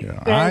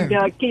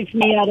 and keeps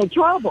me out of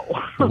trouble.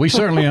 We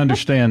certainly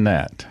understand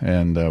that,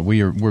 and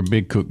we're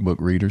big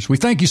cookbook readers. We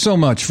thank you so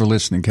much for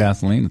listening,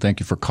 Kathleen, and thank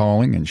you for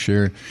calling and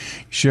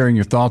sharing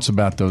your thoughts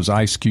about those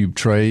ice cube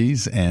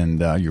trays and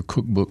your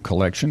cookbook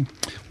collection.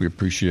 We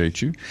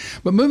appreciate you.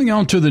 But moving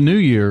on to the new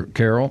year,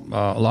 Carol,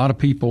 a lot of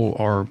people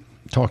are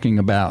talking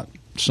about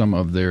some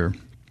of their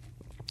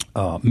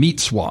meat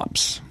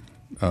swaps,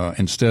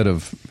 instead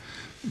of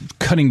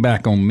cutting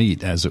back on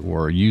meat, as it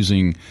were,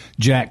 using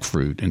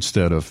jackfruit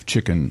instead of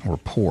chicken or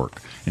pork,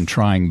 and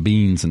trying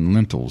beans and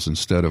lentils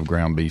instead of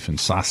ground beef and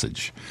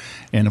sausage.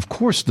 And, of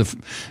course, the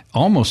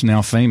almost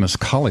now famous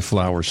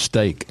cauliflower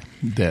steak,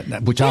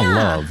 which I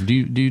love. Do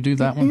you do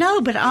that one?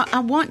 No, but I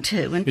want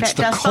to. In fact,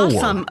 I saw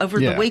some over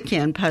the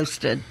weekend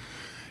posted.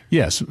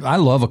 Yes, I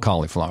love a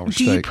cauliflower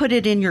steak. Do you put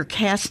it in your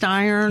cast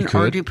iron,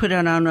 or do you put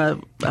it on a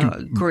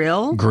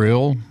grill?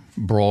 Grill,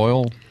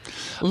 broil.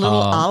 A little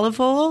olive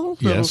oil?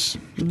 Yes,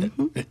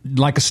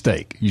 like a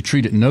steak. You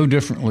treat it no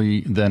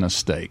differently than a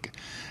steak.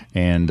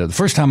 And the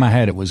first time I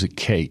had it was at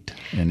Kate,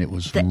 and it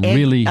was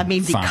really fine.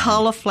 The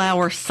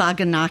cauliflower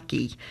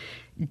saganaki.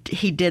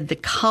 He did the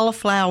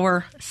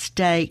cauliflower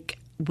steak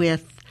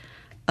with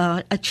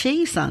a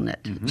cheese on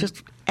it.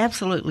 Just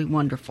absolutely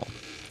wonderful.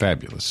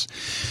 Fabulous.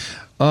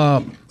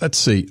 Let's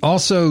see.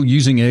 Also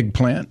using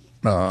eggplant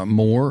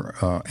more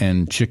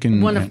and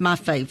chicken. One of my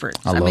favorites.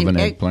 I love an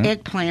eggplant.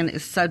 Eggplant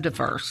is so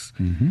diverse.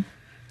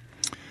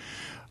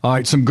 All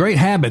right, some great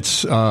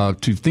habits to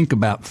think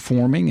about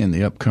forming in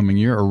the upcoming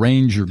year.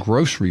 Arrange your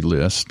grocery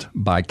list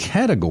by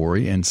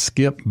category and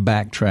skip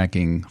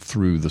backtracking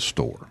through the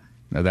store.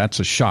 Now, that's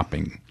a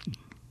shopping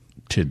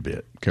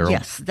tidbit, Carol.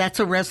 Yes, that's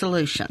a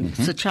resolution.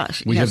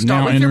 We have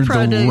now entered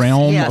the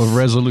realm of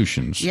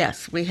resolutions.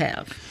 Yes, we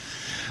have.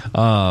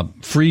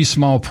 Freeze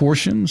small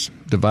portions.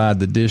 Divide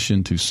the dish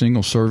into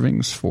single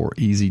servings for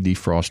easy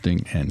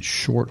defrosting and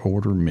short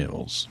order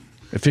meals.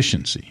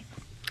 Efficiency.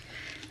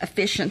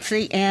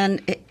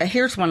 And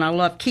here's one I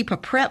love. Keep a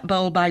prep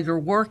bowl by your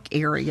work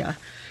area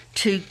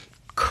to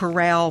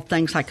corral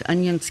things like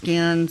onion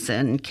skins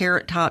and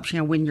carrot tops,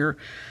 when you're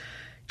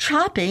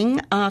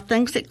chopping,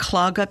 things that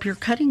clog up your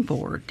cutting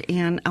board.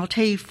 And I'll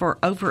tell you, for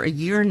over a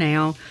year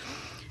now,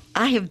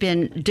 I have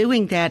been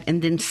doing that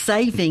and then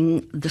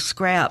saving the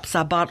scraps.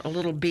 I bought a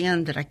little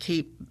bin that I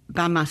keep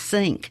by my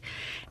sink,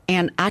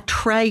 and I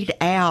trade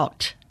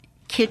out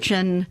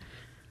kitchen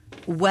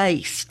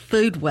waste,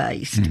 food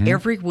waste,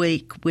 every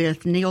week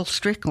with Neil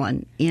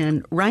Strickland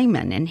in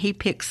Raymond, and he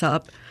picks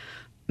up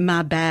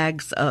my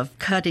bags of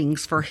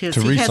cuttings for his.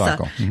 To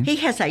recycle. He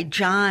has a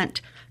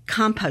giant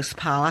compost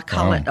pile. I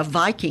call it a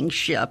Viking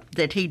ship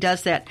that he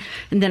does that,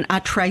 and then I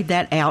trade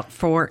that out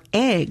for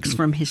eggs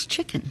from his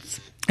chickens.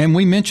 And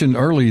we mentioned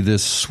early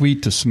this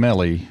sweet to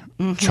smelly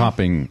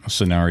chopping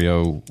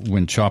scenario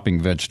when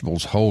chopping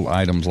vegetables, whole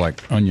items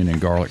like onion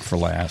and garlic for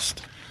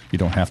last. You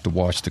don't have to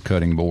wash the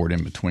cutting board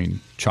in between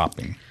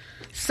chopping.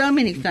 So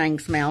many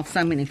things, Mel,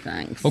 so many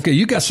things. Okay,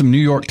 you got some New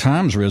York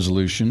Times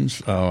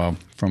resolutions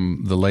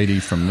from the lady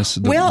from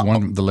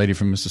the lady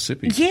from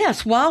Mississippi.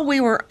 Yes, while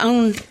we were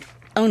on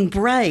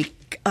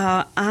break,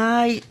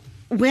 I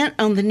went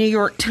on the New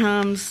York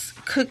Times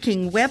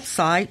cooking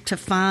website to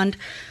find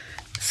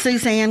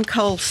Suzanne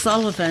Cole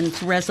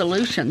Sullivan's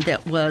resolution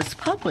that was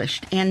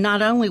published. And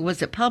not only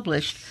was it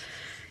published,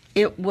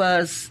 it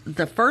was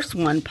the first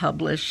one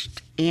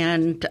published,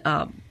 and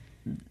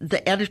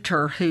the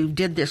editor who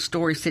did this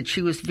story said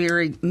she was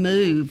very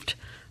moved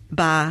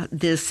by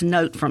this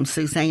note from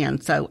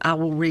Suzanne, so I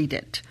will read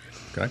it.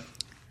 Okay.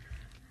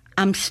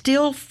 I'm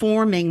still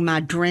forming my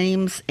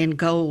dreams and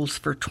goals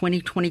for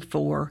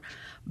 2024,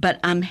 but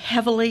I'm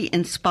heavily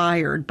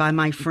inspired by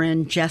my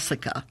friend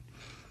Jessica.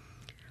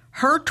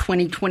 Her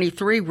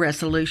 2023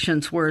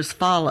 resolutions were as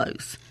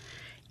follows.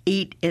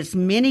 Eat as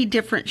many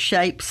different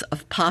shapes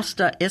of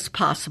pasta as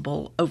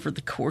possible over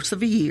the course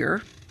of a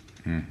year.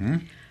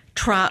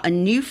 Try a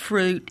new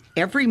fruit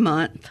every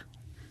month.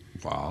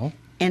 Wow.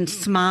 And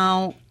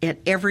smile at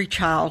every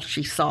child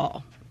she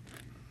saw.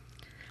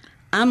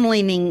 I'm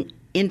leaning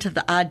into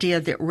the idea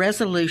that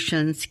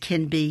resolutions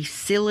can be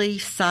silly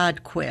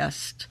side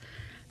quests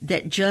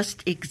that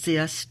just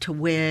exist to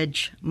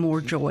wedge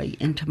more joy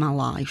into my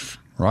life.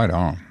 Right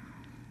on.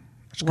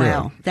 That's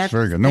wow. Good. That's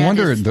very good. No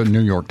wonder the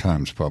New York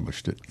Times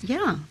published it.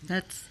 Yeah,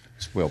 it's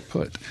well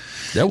put.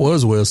 That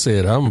was well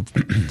said.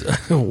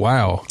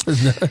 Wow.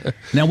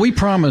 Now, we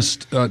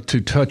promised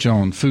to touch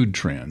on food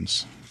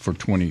trends for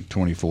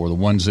 2024, the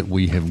ones that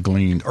we have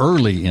gleaned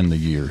early in the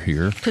year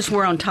here. Because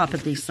we're on top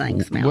of these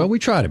things, Mel. Well, we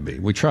try to be.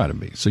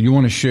 So you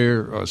want to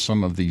share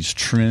some of these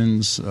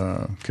trends,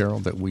 Carol,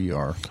 that we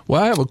are...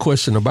 Well, I have a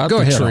question about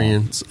the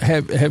trends.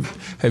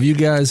 Have you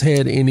guys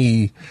had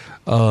any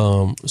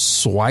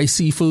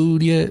spicy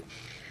food yet?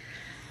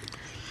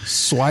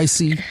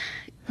 Swicey.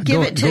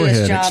 Give it to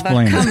us, Java.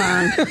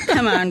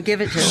 Come on,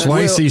 give it to us.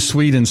 Swicey,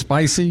 sweet and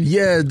spicy?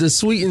 Yeah, the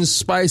sweet and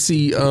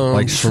spicy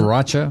like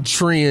sriracha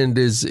trend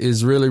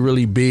is really,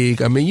 really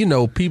big. I mean, you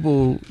know,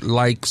 people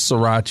like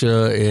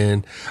sriracha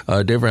and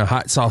different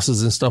hot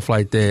sauces and stuff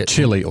like that.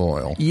 Chili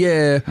oil.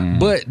 Yeah,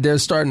 but they're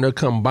starting to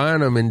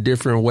combine them in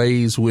different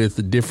ways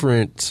with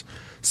different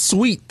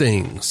sweet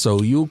things.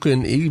 So you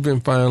can even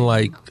find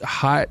like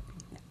hot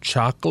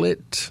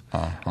chocolate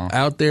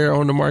out there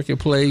on the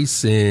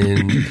marketplace,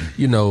 and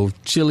you know,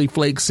 chili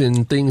flakes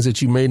and things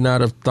that you may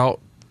not have thought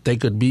they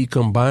could be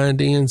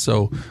combined in.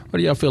 So what do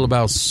y'all feel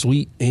about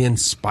sweet and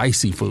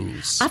spicy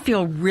foods? I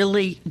feel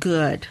really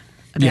good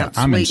about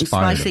sweet and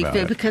spicy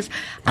food because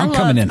I'm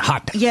coming in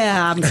hot.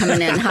 Yeah, I'm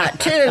coming in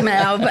hot too,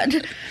 Mel, but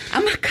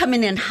I'm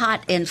coming in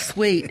hot and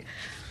sweet.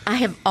 I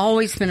have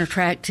always been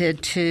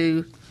attracted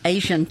to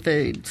Asian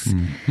foods,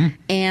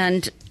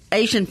 and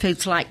Asian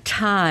foods like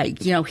Thai,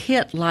 you know,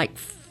 hit like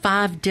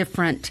 5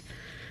 different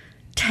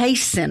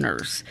taste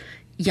centers,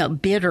 you know,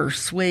 bitter,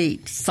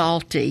 sweet,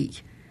 salty,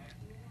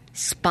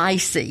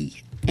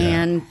 spicy,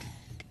 and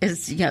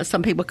as you know,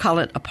 some people call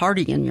it a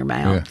party in your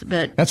mouth.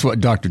 But that's what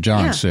Dr.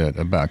 John said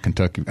about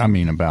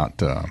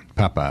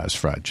Popeye's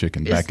fried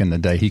chicken. Back in the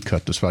day, he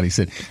cut the spot. He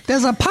said,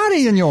 "There's a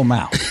party in your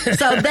mouth."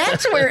 So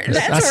that's where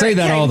I say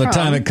that all the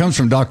time. It comes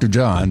from Dr.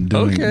 John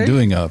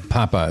doing a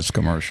Popeye's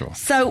commercial.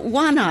 So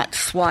why not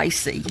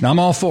Swicey? I'm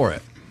all for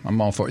it.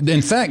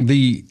 In fact,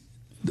 the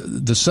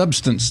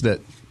substance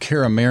that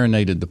Kara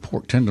marinated the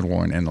pork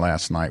tenderloin in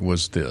last night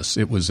was this.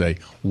 It was a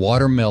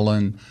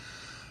watermelon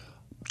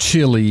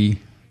chili.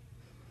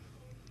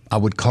 I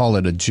would call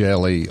it a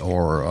jelly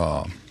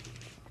or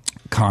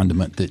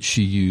condiment that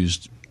she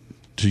used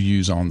to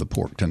use on the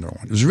pork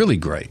tenderloin. It was really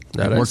great.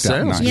 That worked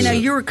out nice. You know,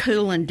 you were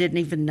cool and didn't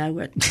even know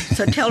it.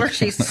 So tell her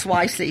she's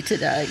Swicey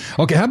today.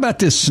 Okay, how about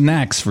this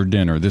snacks for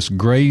dinner? This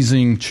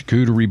grazing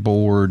charcuterie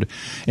board,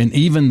 and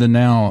even the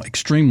now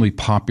extremely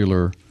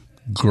popular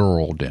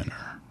girl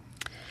dinner.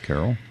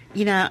 Carol?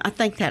 You know, I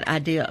think that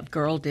idea of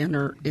girl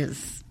dinner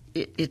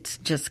it's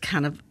just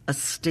kind of a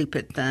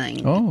stupid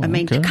thing. Oh, I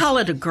mean, to call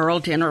it a girl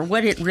dinner,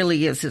 what it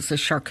really is a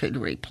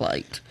charcuterie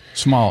plate.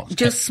 Small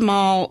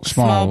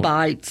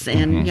bites,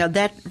 and you know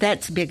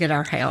that's big at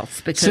our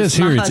house. Because it says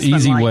here it's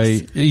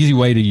easy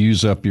way to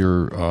use up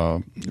your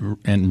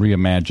and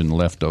reimagine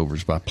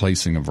leftovers by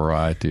placing a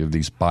variety of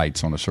these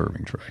bites on a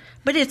serving tray.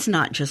 But it's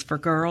not just for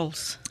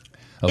girls.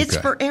 Okay. It's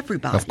for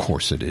everybody. Of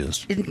course it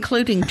is.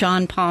 Including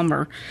John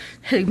Palmer,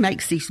 who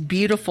makes these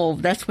beautiful,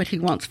 that's what he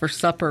wants for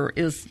supper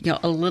is, you know,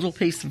 a little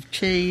piece of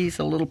cheese,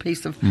 a little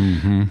piece of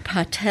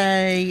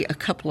pate, a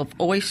couple of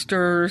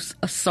oysters,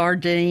 a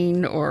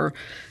sardine, or,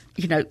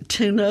 you know,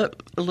 tuna,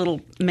 a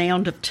little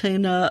mound of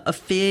tuna, a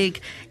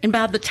fig. And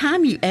by the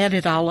time you add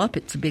it all up,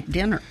 it's a big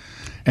dinner.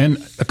 And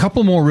a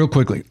couple more real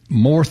quickly.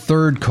 More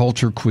third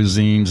culture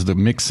cuisines, the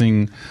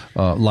mixing,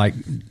 like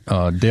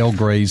Dale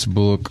Gray's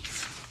book,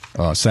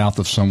 South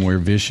of Somewhere,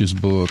 Vicious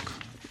book,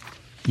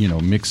 you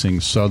know,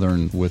 mixing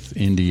Southern with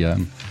India.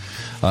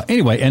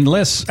 Anyway, and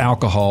less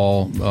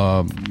alcohol.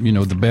 You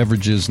know, the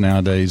beverages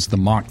nowadays, the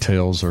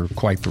mocktails are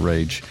quite the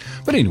rage.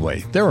 But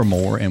anyway, there are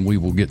more, and we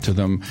will get to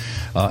them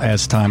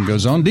as time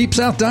goes on. Deep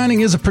South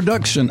Dining is a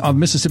production of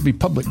Mississippi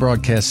Public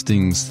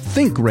Broadcasting's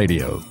Think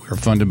Radio. We're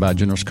funded by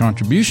generous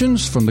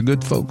contributions from the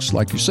good folks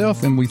like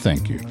yourself, and we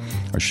thank you.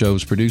 Our show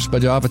is produced by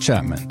Java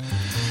Chapman.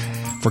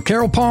 For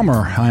Carol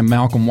Palmer, I'm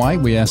Malcolm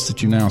White. We ask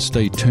that you now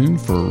stay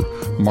tuned for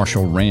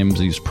Marshall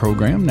Ramsey's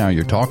program, Now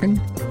You're Talking,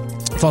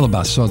 followed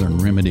by Southern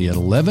Remedy at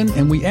 11.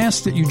 And we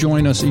ask that you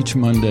join us each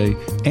Monday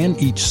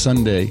and each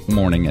Sunday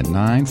morning at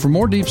 9 for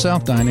more Deep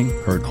South Dining,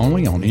 heard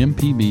only on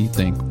MPB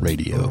Think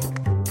Radio.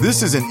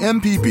 This is an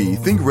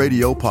MPB Think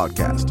Radio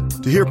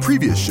podcast. To hear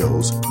previous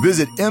shows,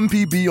 visit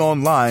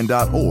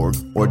mpbonline.org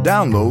or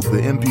download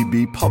the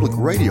MPB Public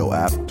Radio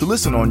app to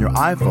listen on your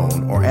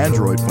iPhone or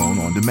Android phone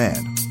on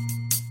demand.